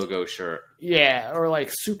Batman logo shirt. Yeah, or like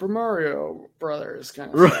Super Mario Brothers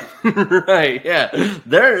kind of stuff. Right, yeah.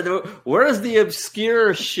 Where's the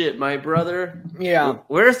obscure shit, my brother? Yeah.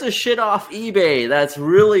 Where's the shit off eBay that's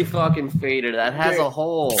really fucking faded, that has a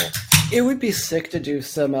hole? It would be sick to do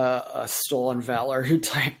some Stolen Valor who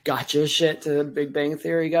type gotcha shit to Big Bang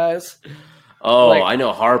Theory guys. Oh, like, I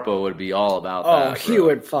know Harpo would be all about that. Oh, he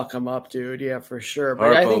would fuck him up, dude. Yeah, for sure.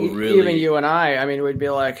 But I think even you and I we'd be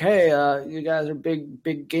like, hey, you guys are big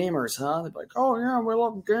gamers, huh? They'd be like, oh, yeah, we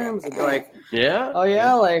love games. They'd be like, yeah? Oh,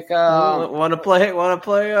 yeah, like... Want to play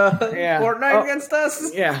Fortnite against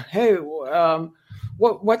us? Yeah. Hey,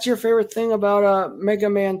 what's your favorite thing about Mega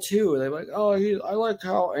Man 2? They're like, oh, I like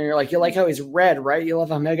how... And you're like, you like how he's red, right? You love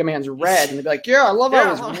how Mega Man's red. And they'd be like, yeah, I love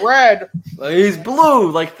how he's red. He's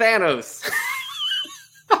blue, like Thanos.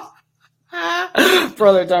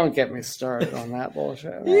 Brother, don't get me started on that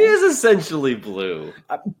bullshit. Man. He is essentially blue.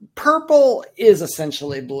 Purple is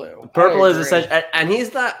essentially blue. Purple is essentially... And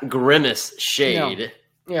he's that grimace shade.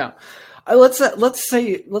 No. Yeah. Let's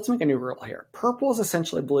make a new rule here. Purple is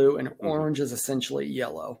essentially blue and orange is essentially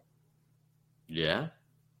yellow. Yeah.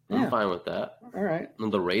 I'm fine with that. All right.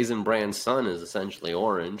 And the Raisin Bran sun is essentially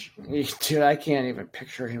orange. Dude, I can't even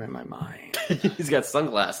picture him in my mind. He's got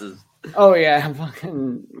sunglasses. Oh, yeah.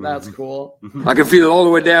 Fucking, that's cool. I can feel it all the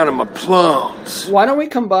way down in my plums. Why don't we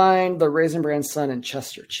combine the Raisin Bran sun and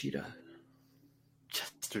Chester Cheetah?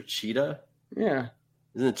 Chester Cheetah? Yeah.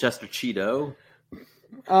 Isn't it Chester Cheeto?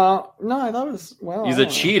 No, I thought it was He's a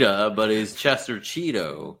cheetah, but he's Chester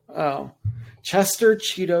Cheeto. Oh, Chester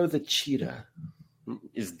Cheeto the cheetah.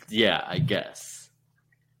 I guess.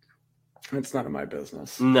 It's none of my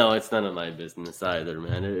business. No, it's none of my business either,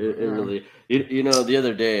 man. It really, the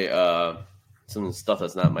other day, some stuff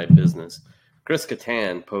that's not my business. Chris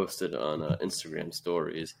Kattan posted on Instagram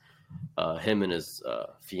stories, him and his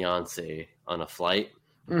fiance on a flight,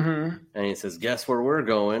 and he says, "Guess where we're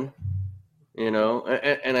going?" And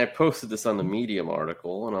I posted this on the Medium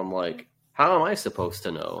article, and I'm like, "How am I supposed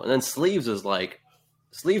to know?" And then Sleeves was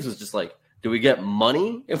just like, "Do we get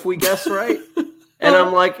money if we guess right?" And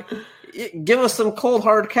I'm like, "Give us some cold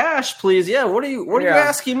hard cash, please." Yeah, what are you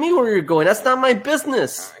asking me where you're going? That's not my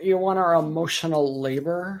business. You want our emotional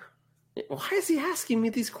labor? Why is he asking me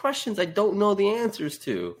these questions I don't know the answers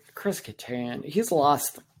to? Chris Kattan, he's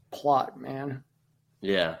lost the plot, man.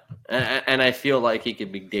 Yeah, and I feel like he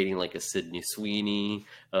could be dating like a Sydney Sweeney,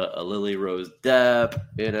 a Lily Rose Depp.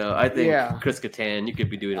 I think Chris Kattan, you could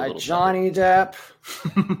be doing a little Johnny Depp.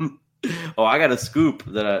 Oh, I got a scoop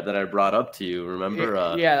that I brought up to you.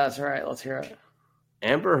 Remember? Yeah, that's right. Let's hear it.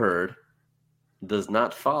 Amber Heard does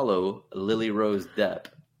not follow Lily Rose Depp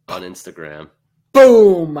on Instagram.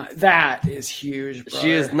 Boom! That is huge, brother.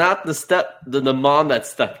 She is not the mom that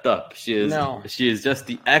stepped up. She is just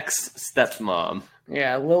the ex-stepmom.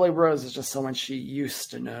 Yeah, Lily Rose is just someone she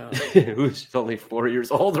used to know. Who's only 4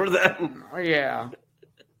 years older than. Yeah.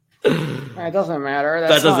 It doesn't matter.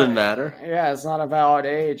 That doesn't matter. Yeah, it's not about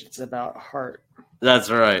age. It's about heart. That's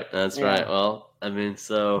right. Right. Well, I mean,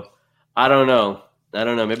 so I don't know.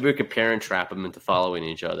 Maybe we could parent trap them into following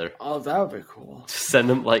each other. Oh, that would be cool. Send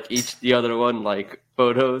them the other one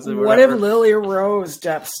photos. And what if Lily Rose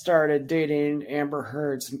Depp started dating Amber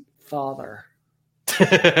Heard's father?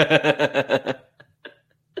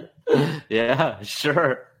 Yeah,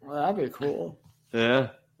 sure. Well, that'd be cool.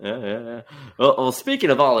 Yeah. Well, speaking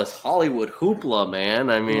of all this Hollywood hoopla, man,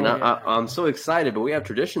 I mean, I'm so excited, but we have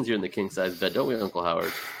traditions here in the King Size Bed, don't we, Uncle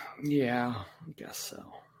Howard? Yeah, I guess so.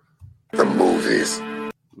 The movies.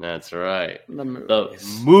 That's right. The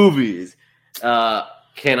movies.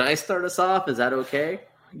 Can I start us off? Is that okay?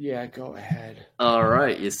 Yeah, go ahead. All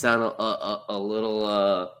right. You sound a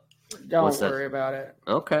little... Don't worry about it.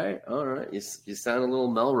 Okay. All right. You sound a little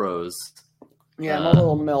Melrose. Yeah, I'm a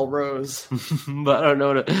little Melrose. But I don't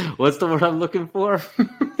know what's the word I'm looking for?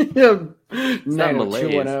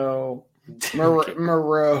 90210.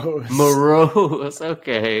 Morose. Morose.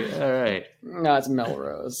 Okay. All right. No, it's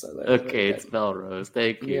Melrose. Okay, it's Melrose.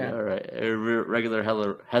 Thank you. Yeah. All right. Regular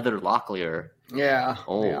Heather Locklear. Yeah.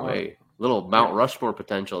 Oh, yeah. Wait. Little Mount Rushmore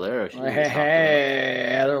potential there.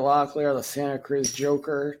 Hey, Heather Locklear, the Santa Cruz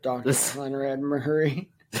Joker, Dr. Conrad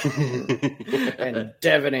Murray. And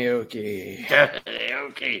Devin Aoki.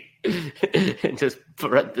 And just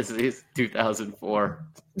parentheses 2004.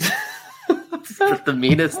 That's the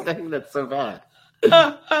meanest thing. That's so bad.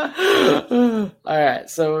 All right,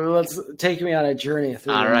 so let's take me on a journey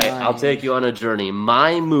through. All right, I'll take you on a journey.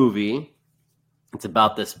 My movie. It's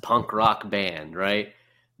about this punk rock band, right?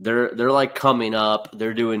 They're like coming up.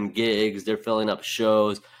 They're doing gigs. They're filling up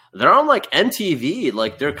shows. They're on like MTV.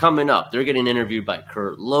 Like they're coming up. They're getting interviewed by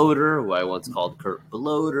Kurt Loder, who I once called Kurt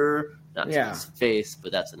Bloater. Not to his face,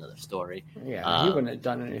 but that's another story. Yeah, he wouldn't have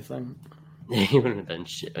done anything. He wouldn't have done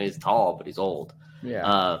shit. I mean, he's tall, but he's old.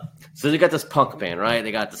 Yeah. So they got this punk band, right?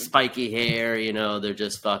 They got the spiky hair. They're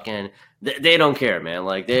just fucking. They don't care, man.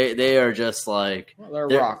 Like they are just like they're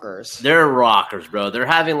rockers. They're rockers, bro. They're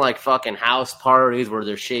having like fucking house parties where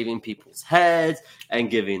they're shaving people's heads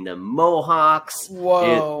and giving them mohawks.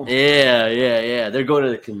 Whoa. Yeah. They're going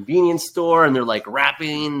to the convenience store and they're like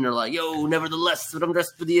rapping. And they're like, "Yo, nevertheless, but I'm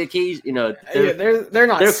dressed for the occasion." They're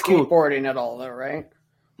not skateboarding at all, though, right?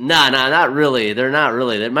 Nah, not really. They're not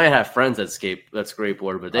really. They might have friends that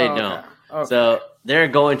skateboard, but they don't. Okay. So they're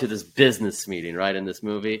going to this business meeting, right, in this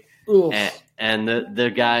movie. And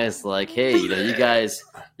the guy is like, "Hey, you guys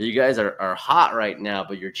are hot right now,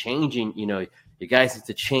 but you're changing. You guys need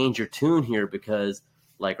to change your tune here because,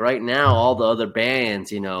 like, right now, all the other bands,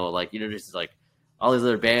 just like all these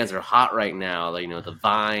other bands are hot right now. Like, the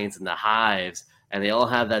Vines and the Hives, and they all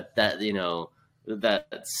have that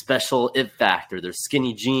special it factor. They're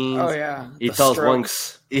skinny jeans." Oh yeah. He tells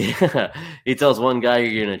one guy,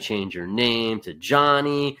 "You're gonna change your name to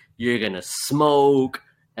Johnny. You're gonna smoke."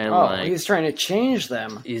 And he's trying to change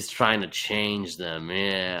them. He's trying to change them.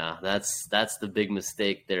 Yeah, that's the big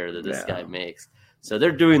mistake there that this guy makes. So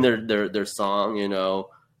they're doing their song.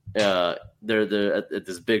 They're at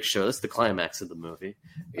this big show. This is the climax of the movie.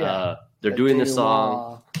 Yeah. They're doing the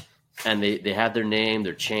song. And they have their name,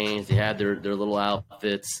 their chains, they have their little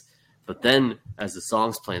outfits, But then, as the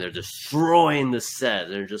song's playing, they're destroying the set.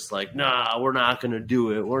 They're just like, "Nah, we're not gonna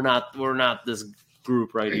do it. We're not this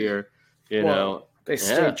group right here." You know, they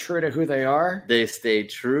stayed true to who they are. They stayed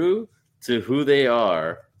true to who they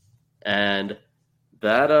are, and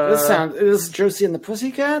that Is Josie and the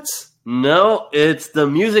Pussycats? No, it's the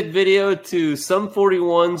music video to Sum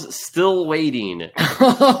 41's "Still Waiting."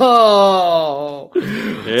 Oh,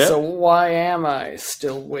 yeah. So why am I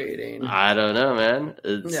still waiting? I don't know, man.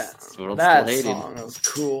 That song was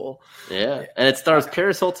cool. Yeah, and it stars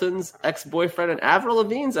Paris Hilton's ex-boyfriend and Avril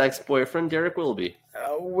Lavigne's ex-boyfriend, Derek Willoughby.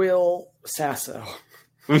 Will Sasso.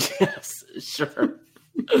 Yes, sure.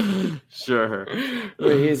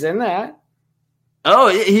 He's in that. Oh,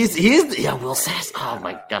 he's Will Sasso. Oh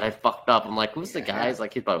my god, I fucked up. I'm like, who's the guy? He's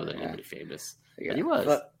like, he probably wasn't anybody famous. But he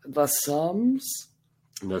was. The Sums.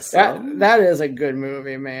 Sums. That is a good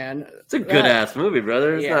movie, man. It's a good ass movie,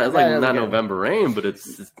 brother. It's not November Rain, but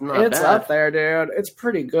it's not It's bad. up there, dude. It's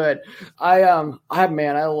pretty good. I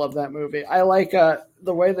love that movie. I like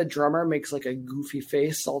the way the drummer makes like a goofy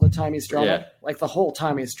face all the time he's drumming. Yeah. Like the whole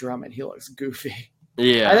time he's drumming, he looks goofy.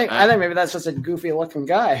 Yeah, I think maybe that's just a goofy looking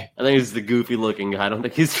guy. I think he's the goofy looking guy. I don't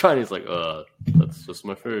think he's trying. He's like, that's just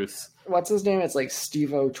my face. What's his name? It's like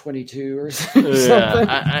Steve-O22 or something.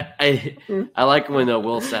 Yeah, I like when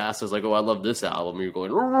Will Sass is like, I love this album. You're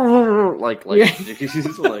going like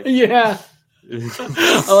he's like yeah.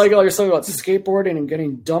 I like all your song about skateboarding and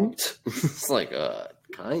getting dumped. It's like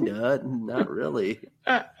kinda, not really.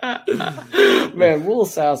 Man, Will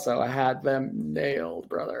Sasso had them nailed,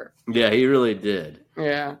 brother. Yeah, he really did.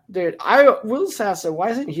 Yeah, dude. Will Sasso,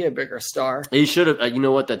 why isn't he a bigger star? He should have. You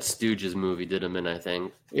know what? That Stooges movie did him in, I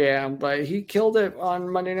think. Yeah, but he killed it on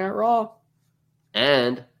Monday Night Raw.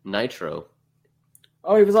 And Nitro.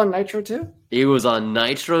 Oh, he was on Nitro too? He was on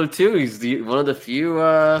Nitro too. He's one of the few.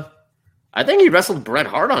 I think he wrestled Bret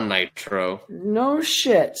Hart on Nitro. No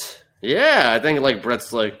shit. Yeah, I think like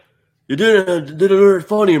Bret's like, you did a very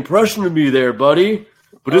funny impression of me there, buddy.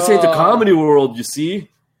 But this ain't the comedy world, you see.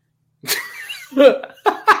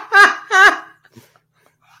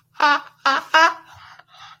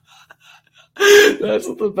 That's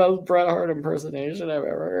the best Bret Hart impersonation I've ever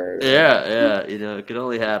heard. Yeah. It can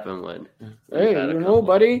only happen when. Hey,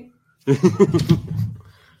 buddy.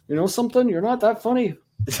 You know something? You're not that funny.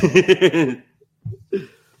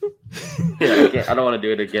 Yeah, I don't want to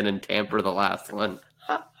do it again and tamper the last one.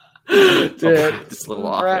 Dude, just a little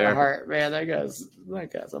off Bret there. Hart, man, that guy's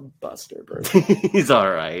a buster, bro. He's all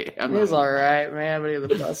right. He's all right, man, but he's a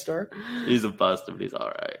buster. He's a buster, but he's all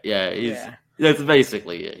right. Yeah, that's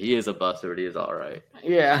basically it. He is a buster, but he's all right.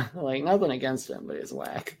 Yeah, like nothing against him, but he's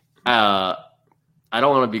whack. I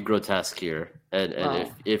don't want to be grotesque here, and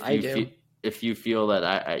if you feel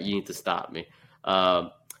that you need to stop me.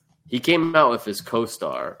 He came out with his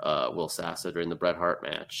co-star, Will Sasso, during the Bret Hart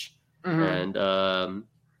match. Mm-hmm. And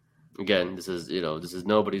again, this is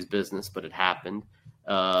nobody's business, but it happened.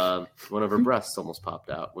 One of her breasts almost popped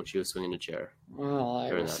out when she was swinging a chair. Well,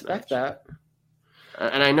 I respect that.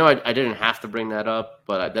 And I know I didn't have to bring that up,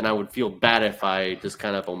 but then I would feel bad if I just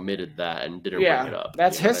kind of omitted that and didn't bring it up.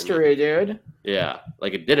 That's history, dude. Yeah,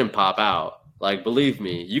 like it didn't pop out. Like, believe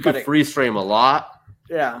me, you could freeze frame a lot.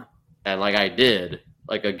 Yeah. And like I did.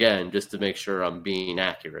 Like, again, just to make sure I'm being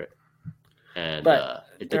accurate. And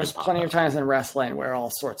there's plenty of times in wrestling where all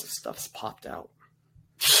sorts of stuff's popped out.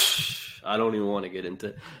 I don't even want to get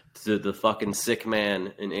into the fucking sick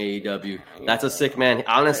man in AEW. That's a sick man.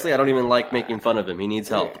 Honestly, I don't even like making fun of him. He needs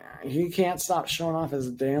help. He can't stop showing off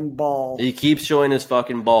his damn ball. He keeps showing his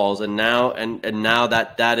fucking balls, and now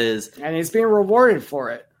that is... And he's being rewarded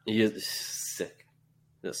for it. He is sick.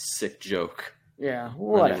 It's a sick joke. Yeah,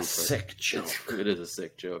 what a sick joke. It is a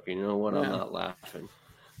sick joke. You know what? Yeah. I'm not laughing.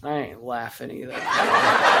 I ain't laughing either.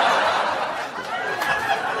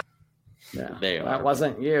 Yeah, that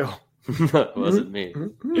wasn't you. That wasn't me.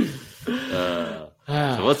 So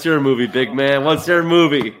what's your movie, big man? What's your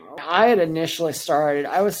movie? I had initially started,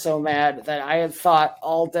 I was so mad that I had thought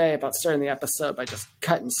all day about starting the episode by just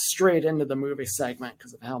cutting straight into the movie segment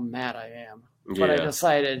because of how mad I am. But I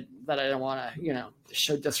decided that I didn't want to,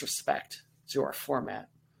 show disrespect to our format.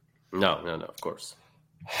 No, of course.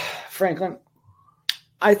 Franklin,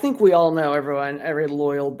 I think we all know every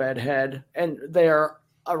loyal bedhead, and they are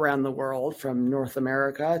around the world from North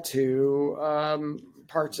America to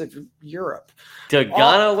parts of Europe. To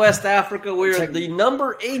Ghana, West Africa, we're the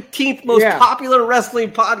number 18th most popular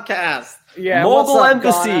wrestling podcast. Yeah, Mobile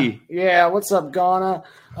Embassy. Ghana? Yeah, what's up, Ghana?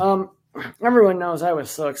 everyone knows I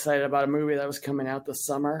was so excited about a movie that was coming out this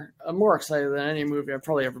summer. I'm more excited than any movie I've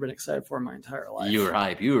probably ever been excited for in my entire life. You were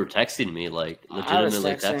hype. You were texting me like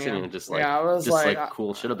legitimately texting me and just like I was just like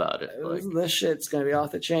cool shit about it. This shit's gonna be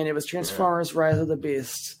off the chain. It was Transformers: Rise of the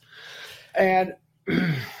Beasts, and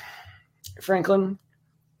Franklin,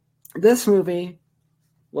 this movie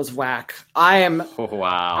was whack.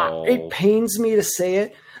 Wow. It pains me to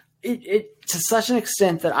say it to such an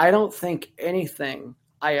extent that I don't think anything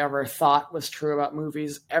I ever thought was true about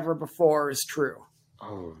movies ever before is true.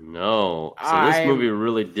 Oh no! So this movie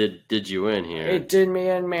really did you in here. It did me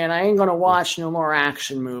in, man. I ain't gonna watch no more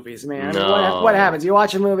action movies, man. No. What happens? You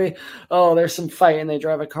watch a movie, oh, there's some fight, and they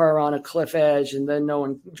drive a car around a cliff edge, and then no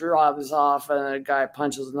one drives off, and a guy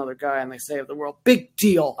punches another guy, and they save the world. Big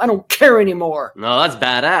deal. I don't care anymore. No, that's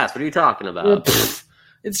badass. What are you talking about?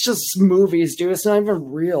 It's just movies, dude. It's not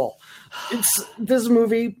even real. It's this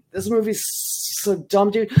movie's so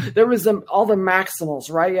dumb, dude. There was all the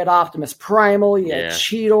Maximals, right? You had Optimus Primal, you had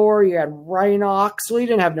Cheetor, you had Rhinox. Well, you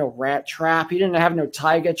didn't have no Rat Trap, you didn't have no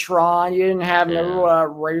Tigatron, you didn't have no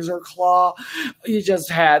Razor Claw. You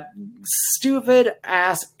just had stupid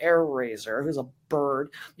ass Air Razor, who's a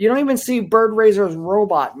bird. You don't even see Bird Razor's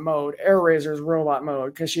robot mode, Air Razor's robot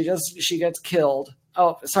mode, because she gets killed.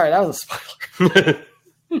 Oh, sorry, that was a spoiler.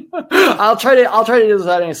 I'll try to do this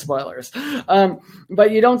without any spoilers.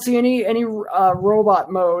 But you don't see any robot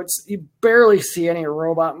modes. You barely see any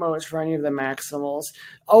robot modes for any of the Maximals.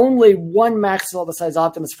 Only one Maximal besides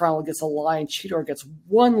Optimus Primal gets a line. Cheetor gets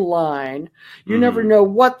one line. You never know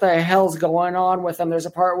what the hell's going on with them. There's a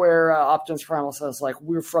part where Optimus Primal says, like,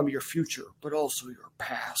 we're from your future, but also your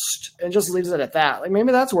past. And just leaves it at that. Like,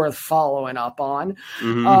 maybe that's worth following up on.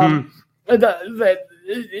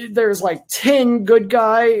 There's like 10 good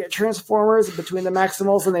guy Transformers between the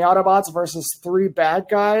Maximals and the Autobots versus 3 bad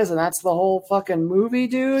guys, and that's the whole fucking movie,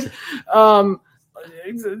 dude.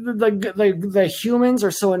 The humans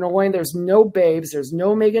are so annoying. There's no babes. There's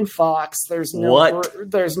no Megan Fox. There's no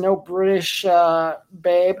there's no British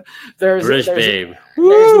babe. There's babe.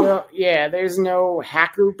 There's no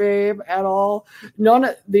hacker babe at all.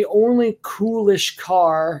 The only coolish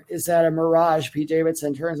car is that a Mirage Pete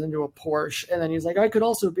Davidson turns into a Porsche, and then he's like, I could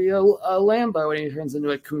also be a Lambo, and he turns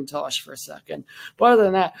into a Countach for a second. But other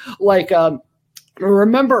than that, like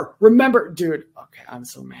remember, dude. Okay, I'm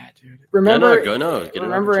so mad, dude. Remember in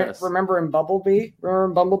Bumblebee? Remember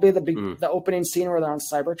in Bumblebee the opening scene where they're on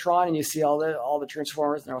Cybertron and you see all the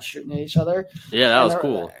Transformers and they're all shooting at each other? Yeah, that was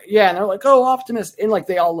cool. Yeah, and they're like, oh, Optimus, and like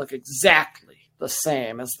they all look exactly the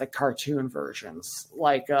same as the cartoon versions.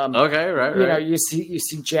 Like okay, right. You know, you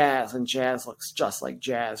see Jazz, and Jazz looks just like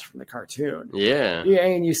Jazz from the cartoon. Yeah,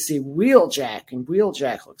 and you see Wheeljack, and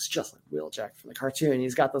Wheeljack looks just like Wheeljack from the cartoon.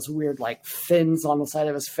 He's got those weird like fins on the side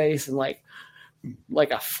of his face and like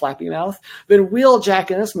a flappy mouth. But Wheeljack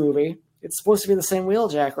in this movie, it's supposed to be the same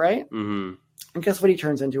Wheeljack, right? Mm-hmm. And guess what he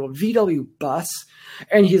turns into? A VW bus,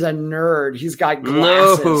 and he's a nerd. He's got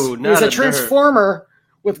glasses. No, not he's a Transformer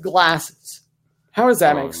with glasses. How does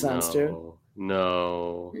that make sense, dude?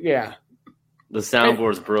 No. Yeah. The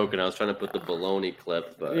soundboard's broken. I was trying to put the baloney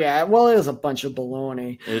clip, but yeah, well, it is a bunch of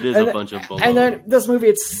baloney. It is a bunch of baloney. And then this movie,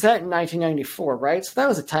 it's set in 1994, right? So that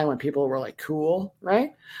was a time when people were like cool,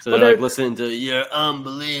 right? So they're like listening to "You're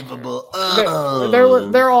Unbelievable."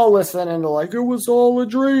 They're all listening to like it was all a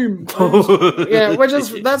dream. Yeah,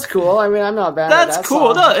 that's cool. I mean, I'm not bad. That's at that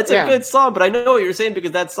cool. Song. No, it's a good song, but I know what you're saying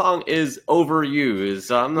because that song is overused.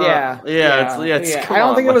 So I'm not. Yeah. I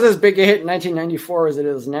don't think it was as big a hit in 1994 as it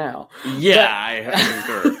is now. Yeah, I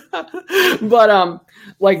concur. But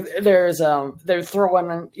like they're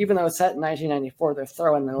throwing, even though it's set in 1994, they're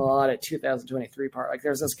throwing in a lot of 2023 part. Like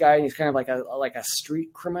there's this guy, and he's kind of like a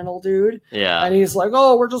street criminal dude. Yeah, and he's like,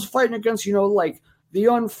 oh, we're just fighting against like the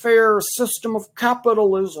unfair system of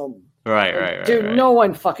capitalism. Right. Dude, no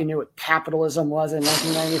one fucking knew what capitalism was in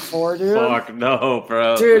 1994, dude. Fuck no,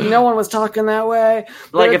 bro. Dude, no one was talking that way.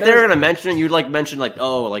 Like, if they're gonna mention it, you'd like mention like,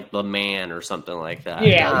 oh, like the man or something like that.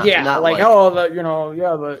 Not like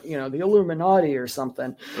the Illuminati or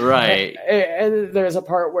something. Right. And there's a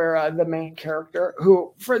part where the main character,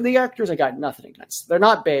 who for the actors, I got nothing against. They're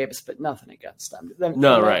not babes, but nothing against them.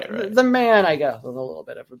 Right. The man, I guess, was a little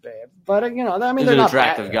bit of a babe, but I mean, he's they're an not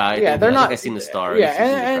attractive bad. guy. Yeah, they're not. I've seen the stars. Yeah,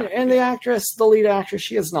 and the actress, the lead actress,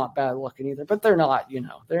 she is not bad looking either, but they're not,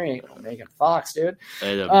 there ain't no Megan Fox, dude.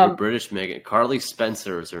 British Megan, Carly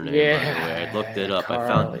Spencer is her name, by the way. I looked it up.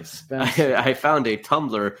 I found a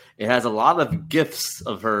Tumblr. It has a lot of GIFs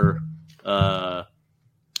of her, and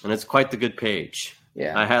it's quite the good page.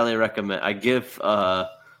 Yeah. I highly recommend. I give the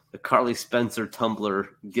Carly Spencer Tumblr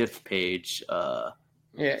GIF page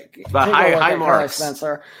Yeah, But take a high look at marks.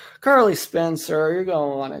 Carly Spencer, you're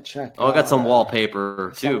going to want to check. Oh, I got some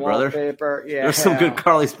wallpaper too, brother. Wallpaper, yeah. There's some good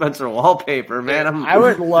Carly Spencer wallpaper, man. I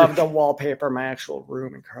would love to wallpaper my actual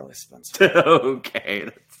room in Carly Spencer. Okay,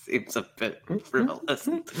 that seems a bit frivolous,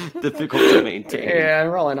 difficult to maintain. Yeah,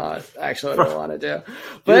 I'm really not actually what I want to do.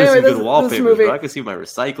 But But anyway, some good wallpaper. this movie, I can see my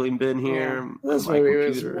recycling bin here. this my movie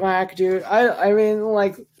was computer. whack, dude. I mean,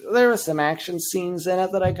 like, there were some action scenes in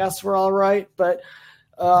it that I guess were all right, but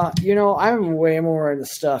I'm way more into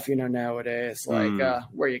stuff, nowadays, like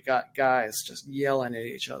where you got guys just yelling at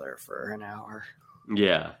each other for an hour.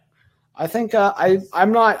 Yeah. I think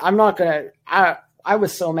I'm not gonna. I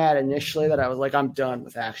was so mad initially that I was like, I'm done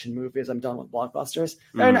with action movies. I'm done with blockbusters,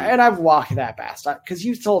 and I've walked that past because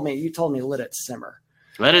you told me let it simmer.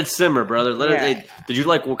 Let it simmer, brother. Did you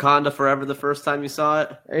like Wakanda Forever the first time you saw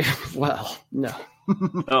it? Well, no.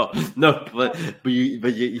 no, but you,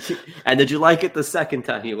 and did you like it the second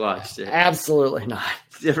time you watched it? Absolutely not.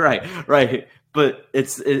 Right. But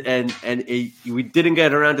we didn't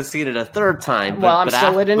get around to seeing it a third time. Well, I'm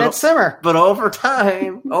still letting it simmer. But over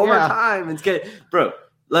time, it's good, bro.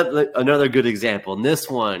 Another good example. And this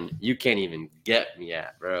one you can't even get me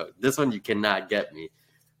at, bro. This one you cannot get me.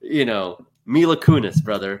 Mila Kunis,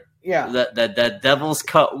 brother. Yeah. That Devil's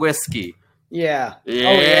Cut whiskey. Yeah. Yeah.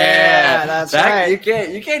 Oh yeah, that's right. You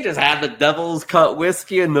can't just have the Devil's Cut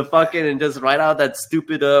whiskey and just write out that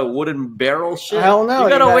stupid wooden barrel shit. Hell no. You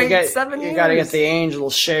gotta wait get 7 years. You gotta get the Angel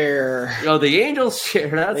share. The Angels share.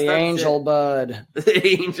 That's Angel it. Bud. The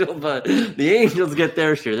Angel Bud. The Angels get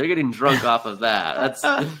their share. They're getting drunk off of that. That's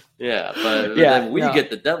then we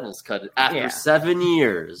get the Devil's Cut after 7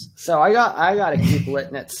 years. So I got to keep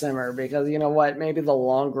letting it simmer because you know what? Maybe the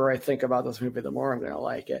longer I think about this movie, the more I'm going to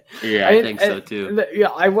like it. Yeah, I think so too.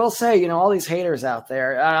 I will say, all these haters out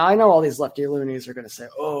there. I know all these lefty loonies are going to say,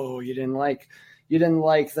 "Oh, you didn't like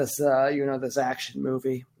this, this action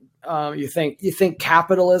movie." You think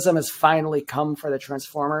capitalism has finally come for the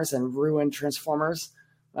Transformers and ruined Transformers?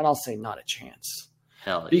 And I'll say, not a chance.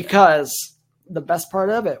 Hell yeah. Because the best part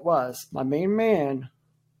of it was my main man,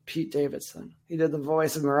 Pete Davidson. He did the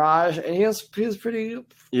voice of Mirage, and he was pretty.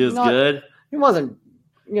 He was good. He wasn't,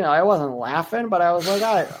 I wasn't laughing, but I was like,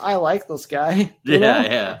 I like this guy.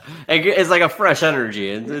 Yeah. It's like a fresh energy.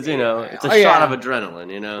 It's a shot of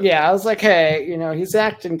adrenaline. Yeah, I was like, hey, he's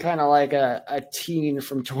acting kind of like a teen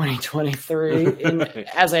from 2023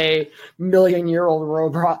 as a million-year-old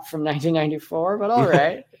robot from 1994. But all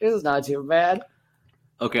right, it was not too bad.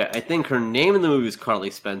 Okay, I think her name in the movie is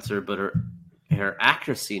Carly Spencer, but her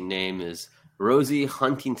actressy name is Rosie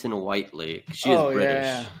Huntington Whiteley. She is British.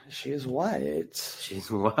 Yeah. She's white.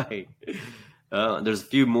 She's white. There's a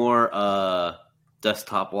few more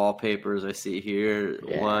desktop wallpapers I see here.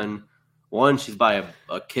 Yeah. One, she's by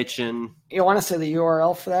a kitchen. You want to say the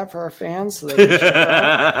URL for that for our fans? So they can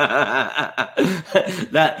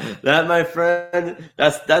that, my friend,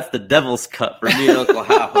 that's the Devil's Cut for me and Uncle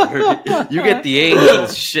Howard. You get the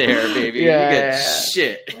Angels share, baby. Yeah, you get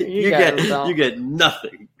shit. You get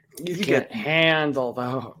nothing. You can't handle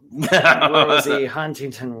the Rosie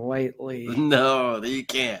Huntington Whiteley. No, you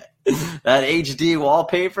can't. That HD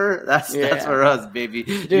wallpaper, that's for us, baby.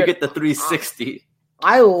 Dude, you get the 360.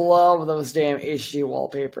 I love those damn HD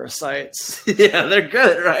wallpaper sites. Yeah, they're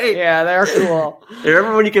good, right? Yeah, they're cool.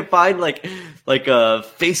 Remember when you could find like a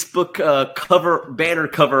Facebook banner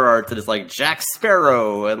cover art that is like Jack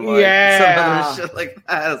Sparrow and some other shit like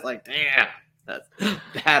that? It's like, damn, that's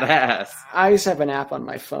badass. I used to have an app on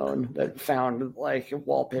my phone that found like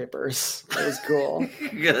wallpapers. It was cool.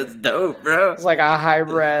 That's dope, bro. It's like a high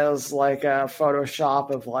res, like a Photoshop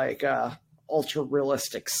of like ultra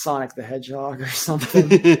realistic Sonic the Hedgehog or something.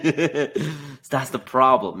 That's the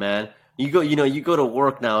problem, man. You go to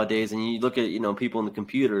work nowadays and you look at people in the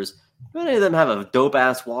computers. Many of them have a dope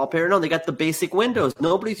ass wallpaper. No, they got the basic windows.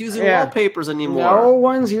 Nobody's using wallpapers anymore. No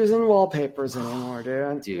one's using wallpapers anymore,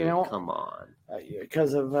 dude. Dude, come on.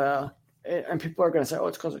 Because of and people are going to say, "Oh,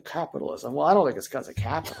 it's because of capitalism." Well, I don't think it's because of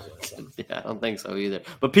capitalism. Yeah, I don't think so either.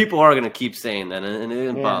 But people are going to keep saying that, and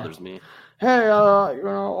it bothers me. Hey,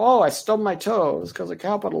 I stubbed my toes because of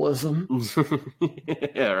capitalism.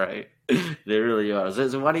 Yeah, right. They really are.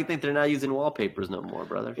 So why do you think they're not using wallpapers no more,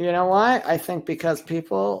 brother? You know why? I think because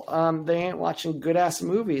people, they ain't watching good-ass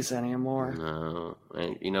movies anymore. No.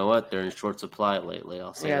 And you know what? They're in short supply lately,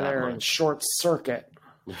 I'll say that they're much. in Short Circuit.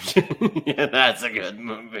 Yeah, that's a good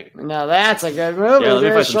movie. No, that's a good movie. Yeah, let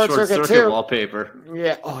me find some Short Circuit too. Wallpaper.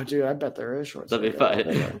 Yeah. Oh, dude, I bet there is Short Circuit. Let me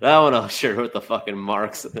find that one. I'll share with the fucking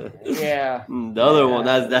marks. Yeah. The other one,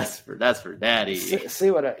 that's for daddy.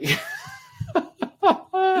 See what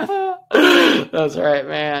That's right,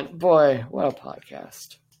 man. Boy, what a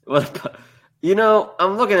podcast.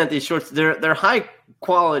 I'm looking at these shorts. They're high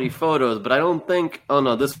quality photos, but I don't think. Oh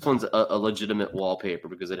no, this one's a legitimate wallpaper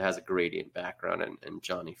because it has a gradient background and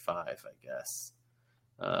Johnny Five, I guess.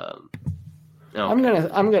 Okay. I'm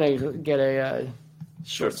gonna get a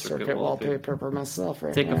short circuit wallpaper for myself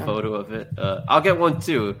right now. Take a photo of it. I'll get one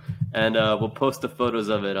too, and we'll post the photos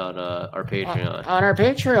of it on our Patreon. On our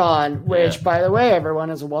Patreon, which, by the way, everyone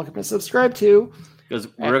is welcome to subscribe to. Because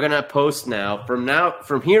we're gonna post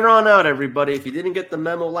from here on out, everybody. If you didn't get the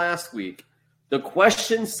memo last week, the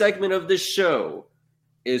question segment of this show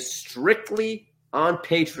is strictly on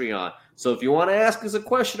Patreon. So if you want to ask us a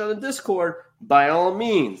question on the Discord, by all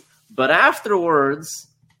means. But afterwards,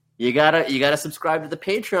 you gotta subscribe to the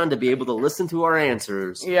Patreon to be able to listen to our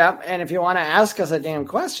answers. Yeah, and if you want to ask us a damn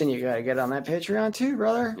question, you gotta get on that Patreon too,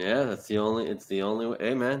 brother. Yeah, it's the only way.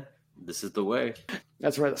 Hey man, this is the way.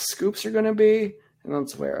 That's where the scoops are gonna be, and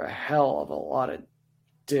that's where a hell of a lot of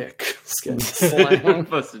dick is getting slammed.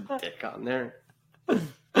 Post a dick on there.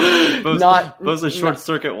 Post a short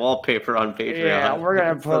circuit wallpaper on Patreon. Yeah, we're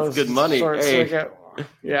gonna post good money. Circuit.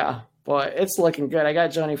 Yeah, but it's looking good. I got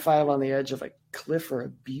Johnny Five on the edge of a cliff or a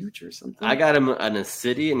butte or something. I got him in a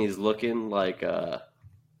city, and he's looking like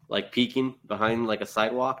peeking behind like a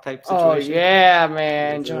sidewalk type situation. Oh yeah,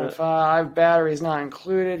 man, Johnny Five, batteries not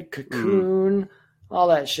included, cocoon, all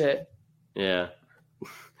that shit. Yeah.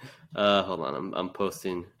 Hold on, I'm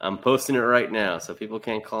posting it right now, so people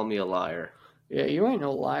can't call me a liar. Yeah, you ain't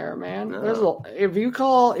no liar, man. No. If you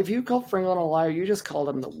call Franklin a liar, you just called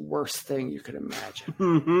him the worst thing you could imagine.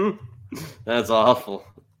 Mm-hmm. That's awful.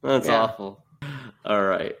 That's awful. All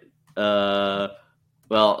right.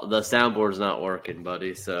 Well, the soundboard's not working,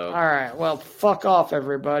 buddy. So. All right. Well, fuck off,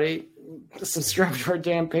 everybody. Subscribe to our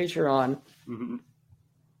damn Patreon. Mm-hmm.